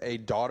has a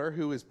daughter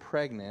who is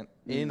pregnant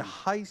in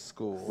high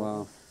school.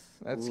 Wow.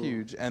 That's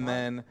huge. And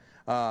then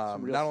not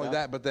only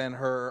that, but then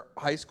her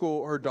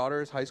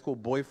daughter's high school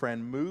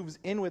boyfriend moves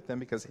in with them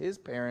because his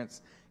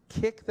parents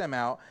kick them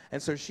out. And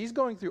so she's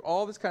going through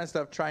all this kind of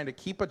stuff, trying to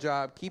keep a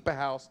job, keep a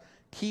house,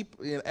 keep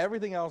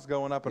everything else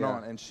going up and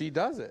on. And she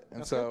does it.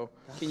 And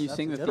Can you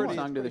sing the theme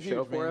song to the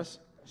show for us?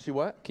 She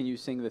what? Can you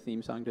sing the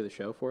theme song to the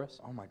show for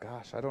us? Oh my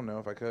gosh, I don't know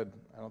if I could.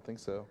 I don't think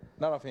so.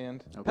 Not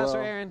offhand. Okay. Pastor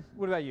Aaron,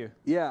 what about you?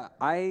 Yeah,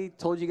 I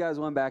told you guys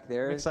one back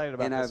there. I'm excited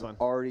about and this I've one.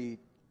 already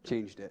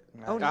changed it.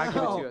 Oh, no. Give it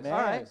to us. Man. All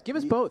right, give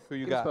us both. Who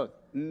you Give us got?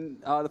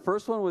 both. The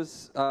first one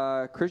was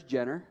Kris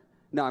Jenner.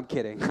 No, I'm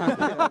kidding.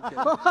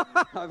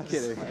 I'm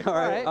kidding. All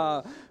right.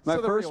 My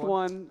So the first real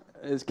one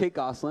is Kate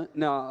Gosselin.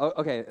 No,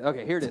 okay,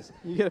 here it is.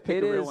 You gotta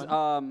pick a real It is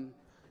one.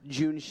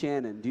 June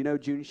Shannon. Do you know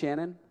June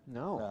Shannon?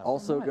 No.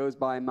 Also goes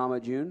by Mama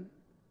June.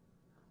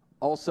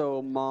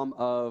 Also mom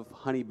of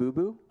Honey Boo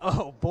Boo.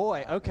 Oh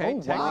boy. Okay. Oh,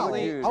 wow.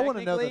 Technically, I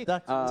wanna know technically,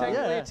 that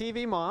technically a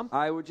TV mom.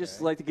 I would just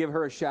like to give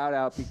her a shout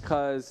out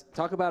because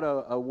talk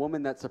about a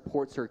woman that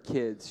supports her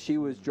kids. She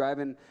was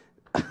driving.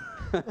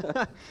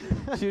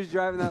 She was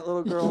driving that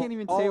little girl can't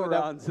even all say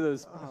without- around to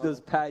those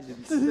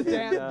pageants.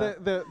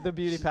 The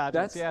beauty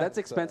pageants. That's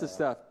expensive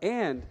stuff.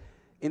 And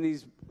in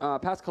these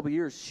past couple of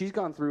years, she's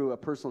gone through a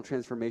personal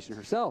transformation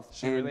herself.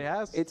 She and really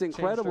has. It's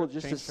incredible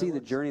just to changed her see the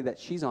looks. journey that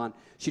she's on.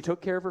 She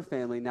took care of her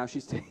family. Now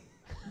she's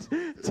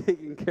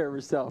taking care of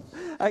herself.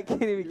 I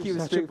can't even keep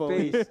a straight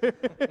face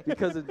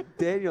because of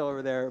Daniel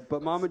over there.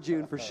 But Mama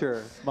June for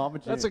sure. Mama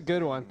June. That's a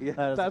good one.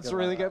 Yeah. That's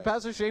really good.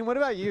 Pastor Shane, what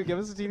about you? Give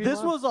us a TV This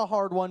mom. was a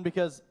hard one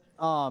because,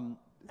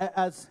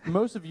 as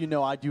most of you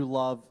know,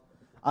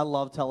 I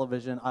love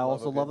television. I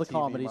also a love the good TV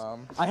comedies.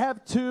 mom. I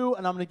have two,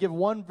 and I'm going to give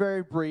one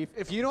very brief.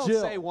 If you don't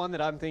Jill. say one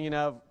that I'm thinking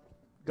of,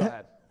 go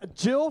ahead.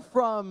 Jill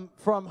from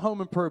Home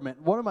Improvement,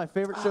 one of my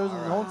favorite shows in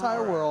the whole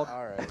entire world.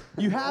 All right.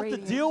 You have to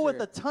deal with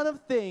a ton of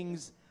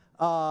things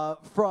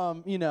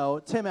from,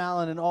 Tim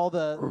Allen and all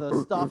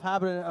the stuff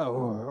happening.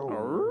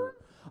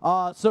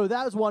 So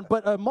that was one.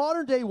 But a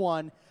modern day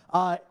one,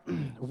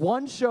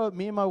 one show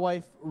me and my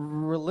wife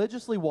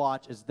religiously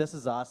watch is This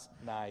Is Us.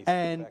 Nice.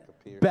 And Rebecca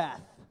Pierce.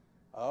 Beth.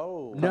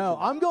 Oh. No,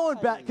 I'm going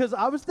Beth because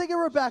I was thinking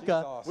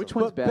Rebecca. awesome. Which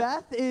one's but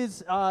Beth? Beth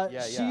is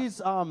Yeah.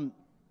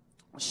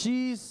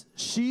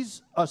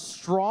 she's a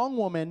strong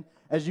woman,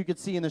 as you could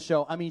see in the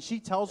show. I mean, she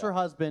tells her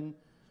husband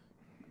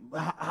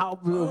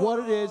what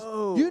it is.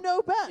 You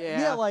know Beth. Yeah.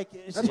 That's like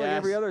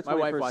every other My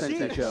wife 21st watches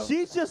century that show.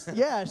 She's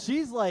just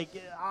she's like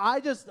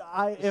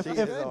if She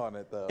is on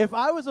it, though. if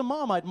I was a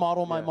mom, I'd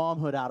model my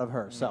momhood out of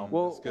her. So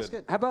Well, That's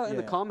good. how about in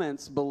the Yeah.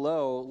 comments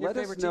below? Let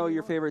us favorite know TV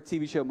your mom? favorite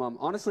TV show mom.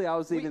 Honestly, I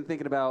was even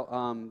thinking about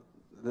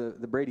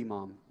the Brady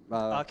mom.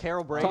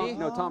 Carol Brady?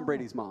 Tom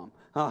Brady's mom.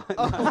 Yeah,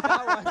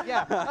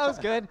 that was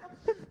good.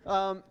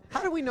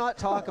 How do we not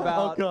talk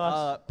about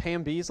gosh.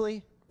 Pam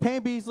Beasley?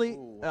 Pam Beasley,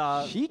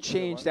 She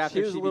changed after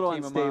She was a little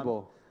became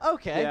unstable.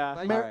 Okay. Yeah.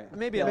 All Mer-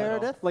 maybe a little.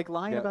 Meredith. Like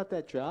lying Yeah. about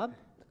that job?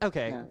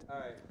 Okay. Yeah.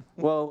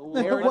 Well,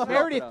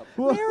 Meredith.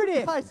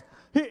 Meredith. Guys,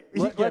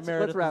 Let's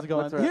Meredith wrap, is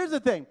going. let's wrap. Here's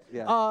the thing.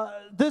 Yeah.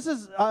 This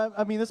is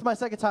my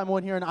second time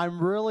on here, and I'm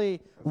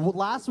really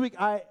last week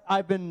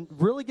I've been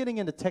really getting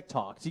into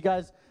TikToks. You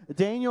guys,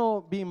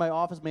 Daniel being my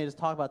office mate has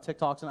talked about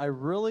TikToks, and I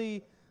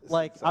really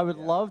I would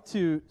love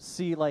to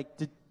see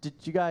did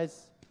you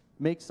guys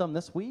make some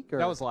this week or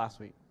That was last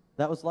week.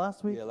 that was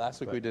last week? Yeah, last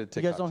week we did a You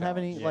TikTok guys don't have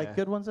any challenge. Yeah.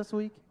 good ones this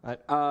week?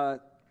 I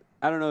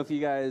don't know if you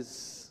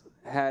guys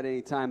had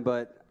any time,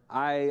 but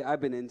I've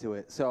been into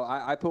it. So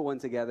I put one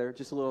together,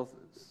 just a little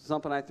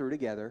something I threw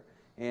together.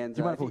 And Do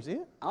you mind if we see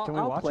it? I'll Can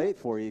we watch play it? it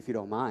for you if you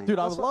don't mind. Dude,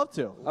 I would love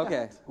to.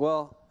 Okay.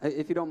 Well,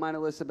 if you don't mind,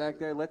 Alyssa back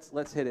there,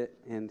 let's hit it.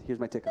 And here's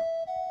my TikTok.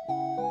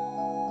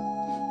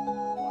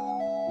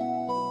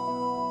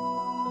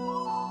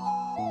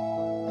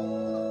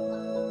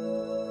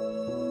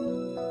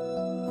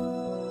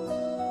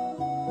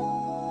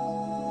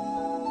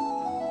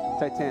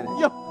 Titanic.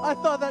 Yo, I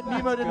thought that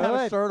Nemo didn't have a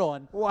good. shirt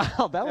on.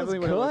 Wow, that was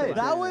good.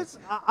 That was,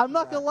 I'm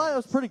not going to lie, it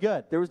was pretty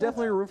good. There was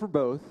definitely room for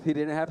both. He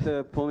didn't have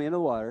to pull me in the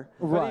water.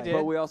 Right.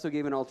 But we also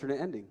gave an alternate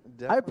ending.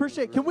 I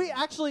appreciate Can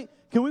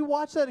we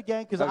watch that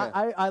again? Because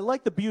Okay. I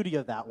like the beauty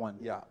of that one.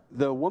 Yeah.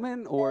 The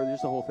woman or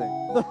just the whole thing?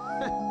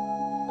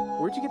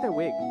 Where'd you get that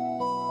wig?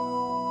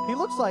 He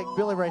looks like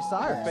Billy Ray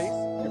Cyrus.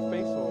 Your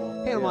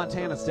facial. Hannah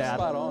Montana's dad.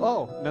 Spot on.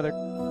 Oh, another.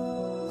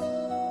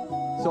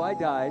 So I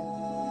died.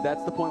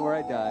 That's the point where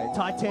I died.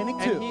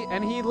 Titanic 2.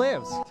 And he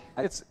lives.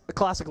 It's a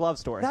classic love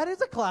story. That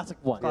is a classic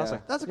one.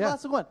 Classic. That's a Yeah.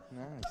 classic one.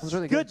 It was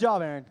really Good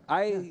job, Aaron.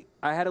 I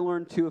had to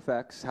learn two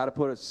effects: how to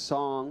put a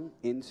song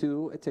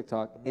into a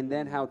TikTok, and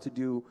then how to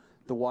do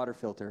the water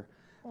filter.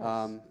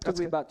 Took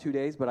me about 2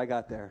 days, but I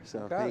got there.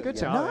 So thank Good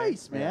you. job.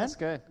 Nice, man. That's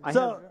good.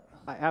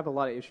 I have a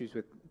lot of issues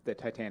with the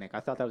Titanic. I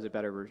thought that was a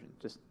better version.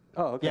 Just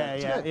Oh, okay.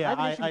 Yeah. I have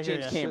an issue with hear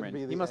James ya.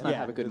 Cameron. He must not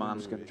have a good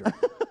mom.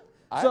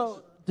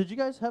 So, did you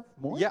guys have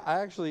more? Yeah, I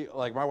actually,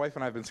 like, my wife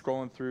and I have been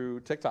scrolling through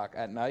TikTok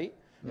at night,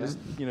 just,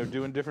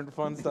 doing different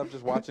fun stuff,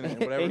 just watching it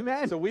and whatever.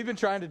 Amen. So we've been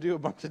trying to do a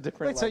bunch of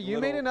different, Wait, so like, you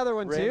made little another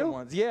one random too?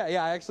 Ones. Yeah,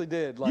 I actually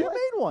did. Like, You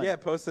made one? Yeah,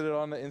 posted it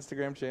on the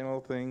Instagram channel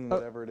thing,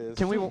 whatever it is.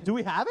 Do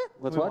we have it?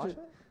 Let's watch it.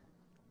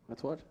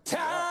 Let's watch.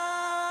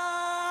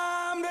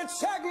 Time to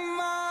check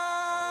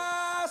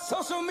my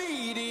social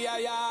media,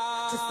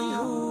 yeah. To see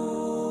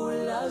who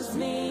loves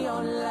me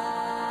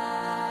online.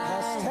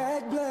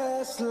 Hashtag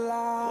blessed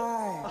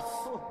life.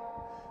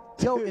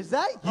 Yo, is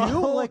that you?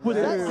 Like, was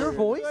that your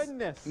voice?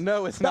 Goodness.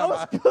 No, it's That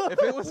not. was good. If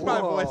it was my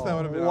voice, that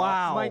would have been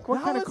Wow. Mike,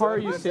 what kind of car are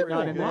you sitting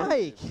on in there?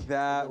 Mike.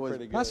 That was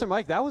pretty good. Pastor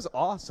Mike, that was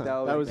awesome.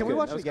 That That was Can good. we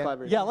watch That it was again?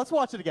 clever. Yeah, let's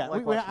watch it again. Like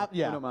We watching have,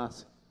 yeah. Uno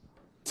Mas.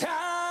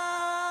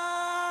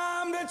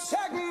 Time to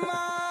check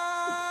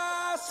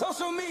my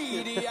social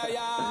media,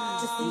 yeah.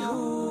 To see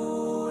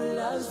who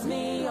loves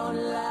me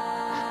online.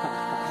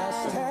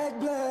 Hashtag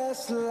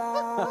blessed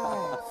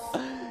life.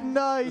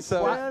 Nice.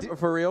 So, man.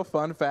 for real,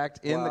 fun fact,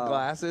 in the Wow.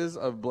 glasses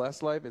of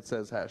Blessed Life, it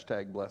says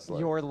hashtag Blessed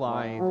Life. You're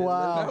lying.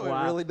 Wow. No,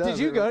 it really does. Did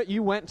you go?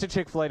 You went to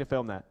Chick-fil-A to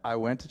film that? I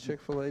went to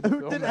Chick-fil-A.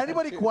 Did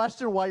anybody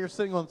question why you're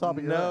sitting on top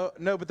of your head?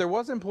 No, but there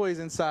was employees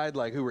inside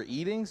like who were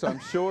eating, so I'm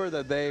sure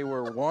that they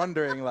were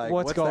wondering like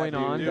What's going that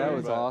dude on? doing? That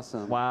was But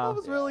awesome. Wow. That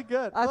was really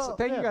good. Well,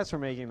 Thank yeah. you guys for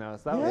making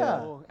those. That was Yeah.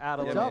 cool. Add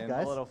a Good little, job,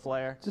 guys. a little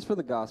flair. Just for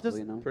the gospel, Just-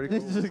 you know. Pretty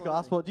This cool. is the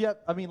gospel. Do you have,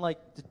 I mean, like,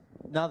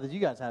 now that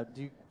you guys have,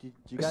 do you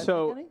guys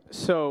make any?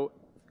 So,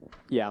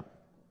 yeah.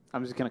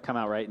 I'm just going to come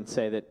out right and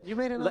say that. You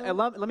made another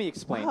one? Let me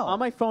explain. Wow. On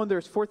my phone,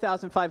 there's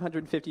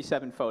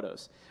 4,557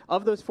 photos.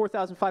 Of those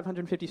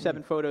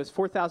 4,557 photos,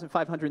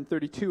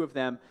 4,532 of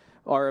them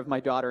are of my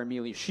daughter,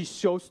 Amelia. She's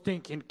so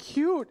stinking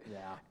cute.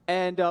 Yeah.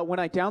 And when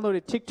I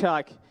downloaded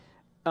TikTok,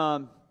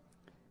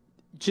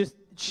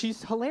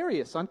 she's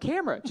hilarious on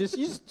camera. You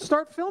just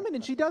start filming,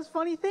 and she does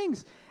funny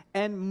things.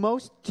 And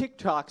most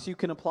TikToks you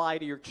can apply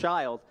to your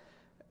child,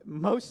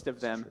 most of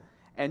them,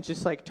 and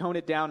just like tone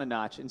it down a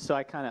notch. And so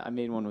I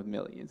made one with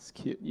Millie. It's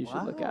cute. You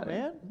should look at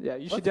man. it. Yeah,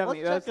 you should Let's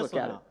definitely check look this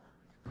one at it. out.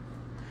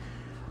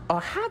 Oh,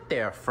 hi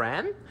there,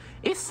 friend.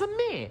 It's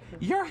me,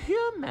 your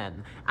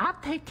human. I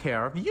take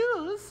care of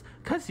yous,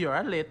 cause you're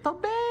a little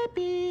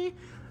baby.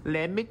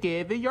 Let me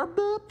give you your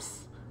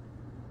boobs.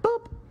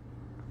 Boop.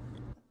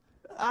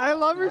 I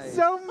love her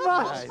so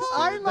much. Nice,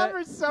 I dude. love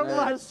her so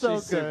much. So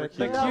She's super good.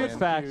 The cute. cute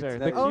factor.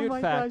 The Oh cute my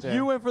gosh, factor.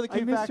 You went for the I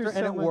cute missed factor, her and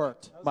so it much.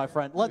 worked, my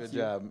friend. Good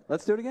job.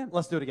 Let's do it again.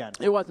 Let's do it again.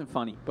 It wasn't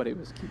funny, but it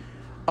was cute.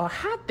 Oh,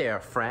 hi there,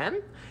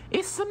 friend.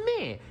 It's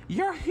me,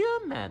 your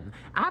human.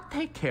 I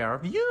take care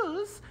of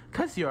yous,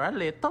 cause you're a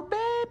little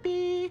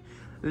baby.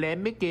 Let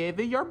me give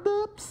you your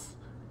boobs.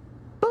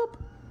 Boop.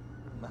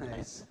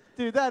 Nice.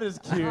 Dude, that is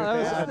cute.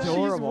 man.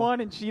 She's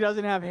one, and she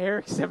doesn't have hair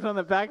except on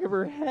the back of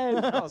her head.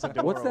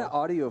 What's that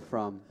audio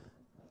from?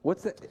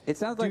 What's that? It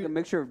sounds like a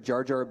mixture of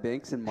Jar Jar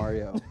Binks and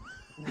Mario.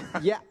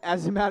 Yeah,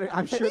 as a matter,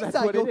 I'm sure that's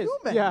It's what like it is.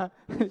 a human.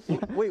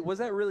 Yeah. Wait, was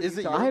that really? Is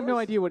it Star I have no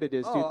Wars? idea what it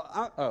is, dude.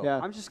 Yeah.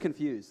 I'm just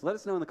confused. Let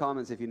us know in the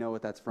comments if you know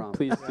what that's from.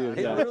 Please do. It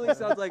yeah. really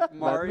sounds like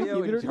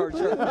Mario and Jar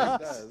Jar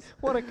Binks.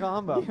 What a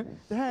combo.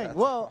 Dang.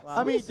 Well,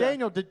 I mean,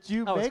 Daniel, did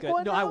you That was make good.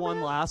 one? No, I now, won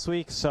man? last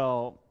week,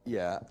 so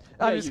Yeah.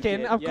 I'm Yeah, just you kidding.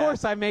 did, Of yeah.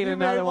 course, I made You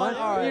another made one?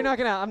 one. All right. I'm not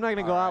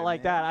gonna go All out right,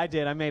 like man. that. I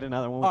did. I made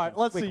another one. All right,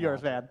 let's We see can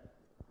yours, watch man.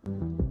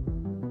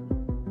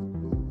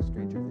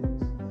 Stranger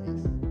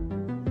Things.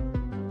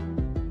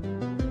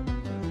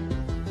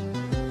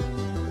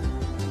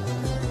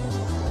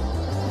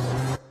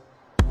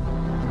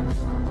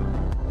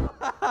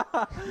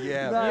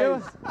 Yeah.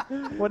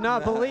 You would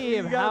not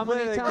believe how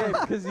many times.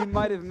 Because you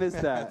might have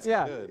missed that.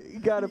 Yeah. You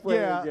gotta play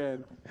Yeah. it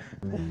again.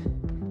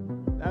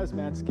 That was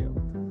mad skill.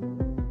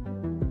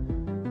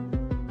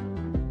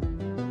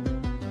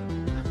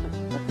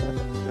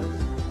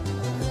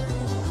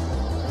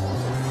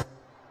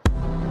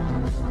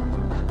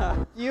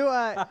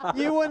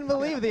 You wouldn't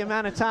believe the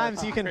amount of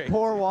times you can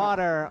pour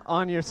water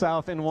on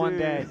yourself in one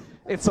day.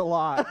 It's a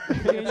lot.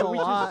 It's a We just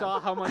lot. saw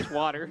how much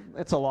water.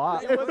 It's a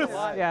lot. It was a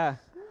lot. Yeah.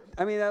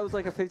 I mean, that was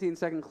like a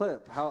 15-second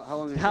clip. How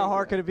long? Did it How take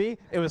hard you? could it be?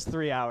 It was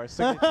 3 hours.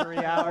 Took me 3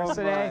 hours Oh,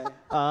 today.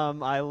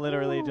 I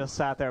literally just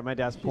sat there at my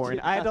desk pouring.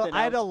 I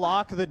had to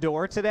lock the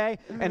door today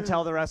and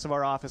tell the rest of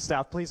our office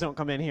staff, please don't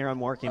come in here. I'm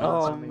working on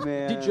Oh something.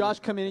 man. Did Josh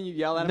come in and you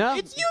yell at him? No.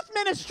 It's youth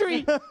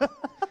ministry.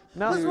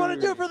 No, Just want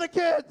to do it for the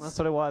kids. that's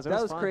what it was. It That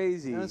was was fun.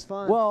 crazy. It was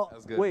fun. Well, That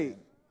was good. Wait,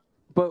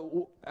 but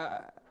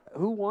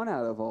who won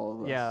out of all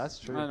of us? yeah, that's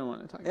true. I don't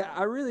want to talk. Yeah,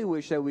 I really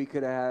wish that we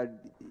could have had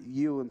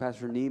you and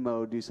Pastor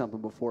Nemo do something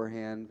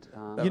beforehand.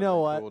 you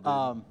know That what? was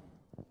cool,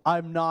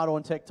 I'm not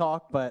on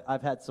TikTok, but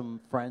I've had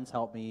some friends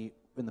help me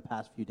in the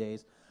past few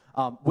days.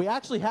 We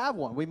actually have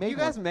one. We made You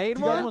guys one. made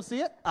Do you guys one? want to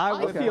see it?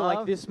 I feel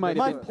like this might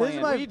have been This planned.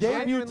 is my We debut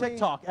genuinely-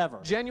 TikTok ever.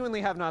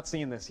 Genuinely have not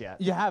seen this yet.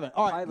 You haven't.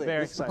 All right.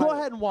 Very excited. Go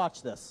ahead and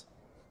watch this.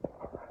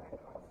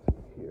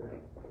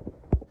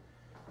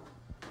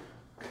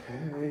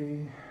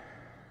 Okay.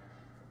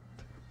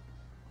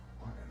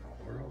 What in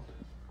the world?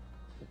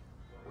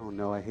 Oh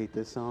no, I hate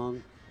this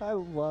song. I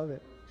love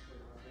it.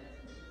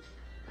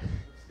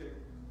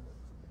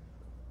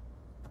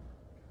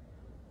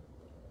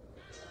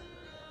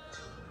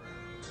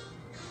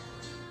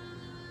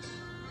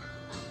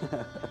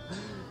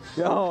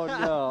 Oh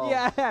no.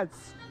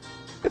 Yes.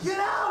 Get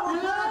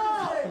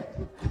out!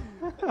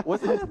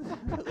 Wasn't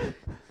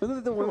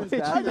it the women's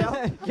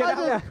basketball? Get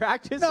out of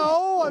practice.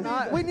 No,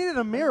 I mean, we needed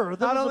a mirror.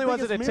 Not only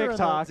was it a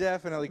TikTok,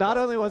 Definitely. not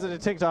only was it a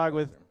TikTok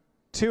with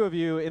two of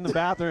you in the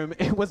bathroom,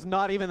 it was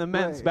not even the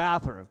men's Right.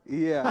 bathroom.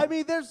 Yeah. I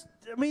mean,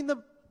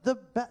 the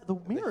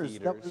mirrors.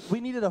 We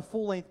needed a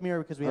full length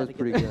mirror because we had to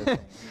That was get pretty the good.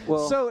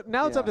 Well, So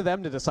now it's up yeah. to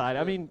them to decide.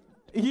 I mean,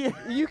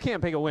 you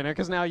can't pick a winner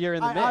because now you're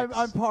in the mix.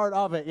 I'm part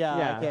of it.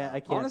 Yeah, Yeah. I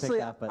can't honestly, pick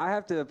that. But I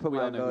have to put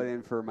my vote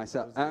in for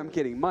myself. I'm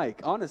kidding,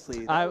 Mike.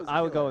 Honestly,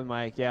 I would go with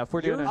Mike. Yeah, if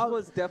we're doing yours it.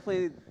 was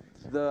definitely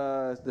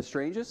the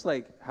strangest.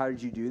 Like, how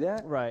did you do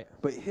that? Right.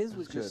 But his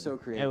was just so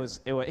creative.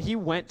 It was. He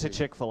went to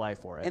Chick-fil-A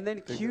for it. And then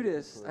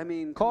cutest. I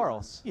mean,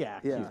 Carl's. yeah,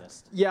 Yeah.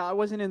 cutest. Yeah, I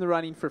wasn't in the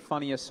running for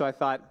funniest, so I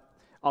thought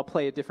I'll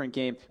play a different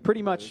game.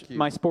 Pretty much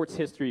my sports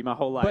history my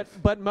whole life.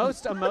 But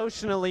most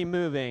emotionally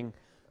moving,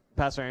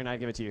 Pastor Aaron, I'd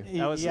give it to you.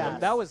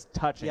 That was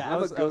touching. Yeah, That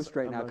I'm was- a that was ghost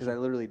right now because I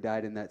literally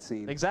died in that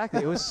scene.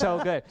 Exactly. It was so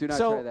good. Do not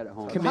so try that at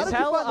home. How did you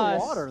tell find the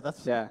us. water?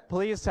 That's yeah.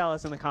 Please tell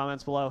us in the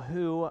comments below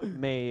who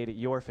made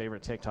your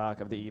favorite TikTok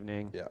of the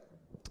evening. Yeah.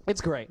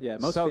 It's great. Yeah,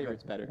 most so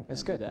favorites good. better.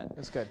 It's Do good. that.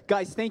 It's good.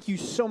 Guys, thank you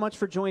so much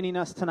for joining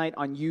us tonight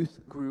on Youth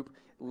Group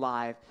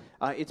Live.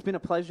 It's been a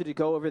pleasure to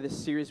go over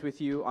this series with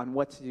you on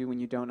what to do when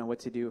you don't know what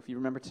to do. If you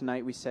remember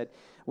tonight, we said,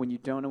 when you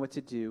don't know what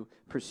to do,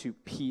 pursue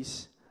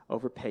peace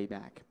over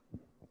payback.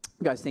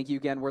 Guys, thank you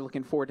again. We're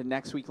looking forward to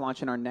next week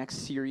launching our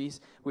next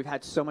series. We've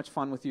had so much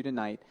fun with you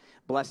tonight.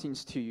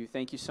 Blessings to you.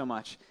 Thank you so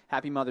much.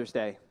 Happy Mother's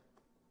Day.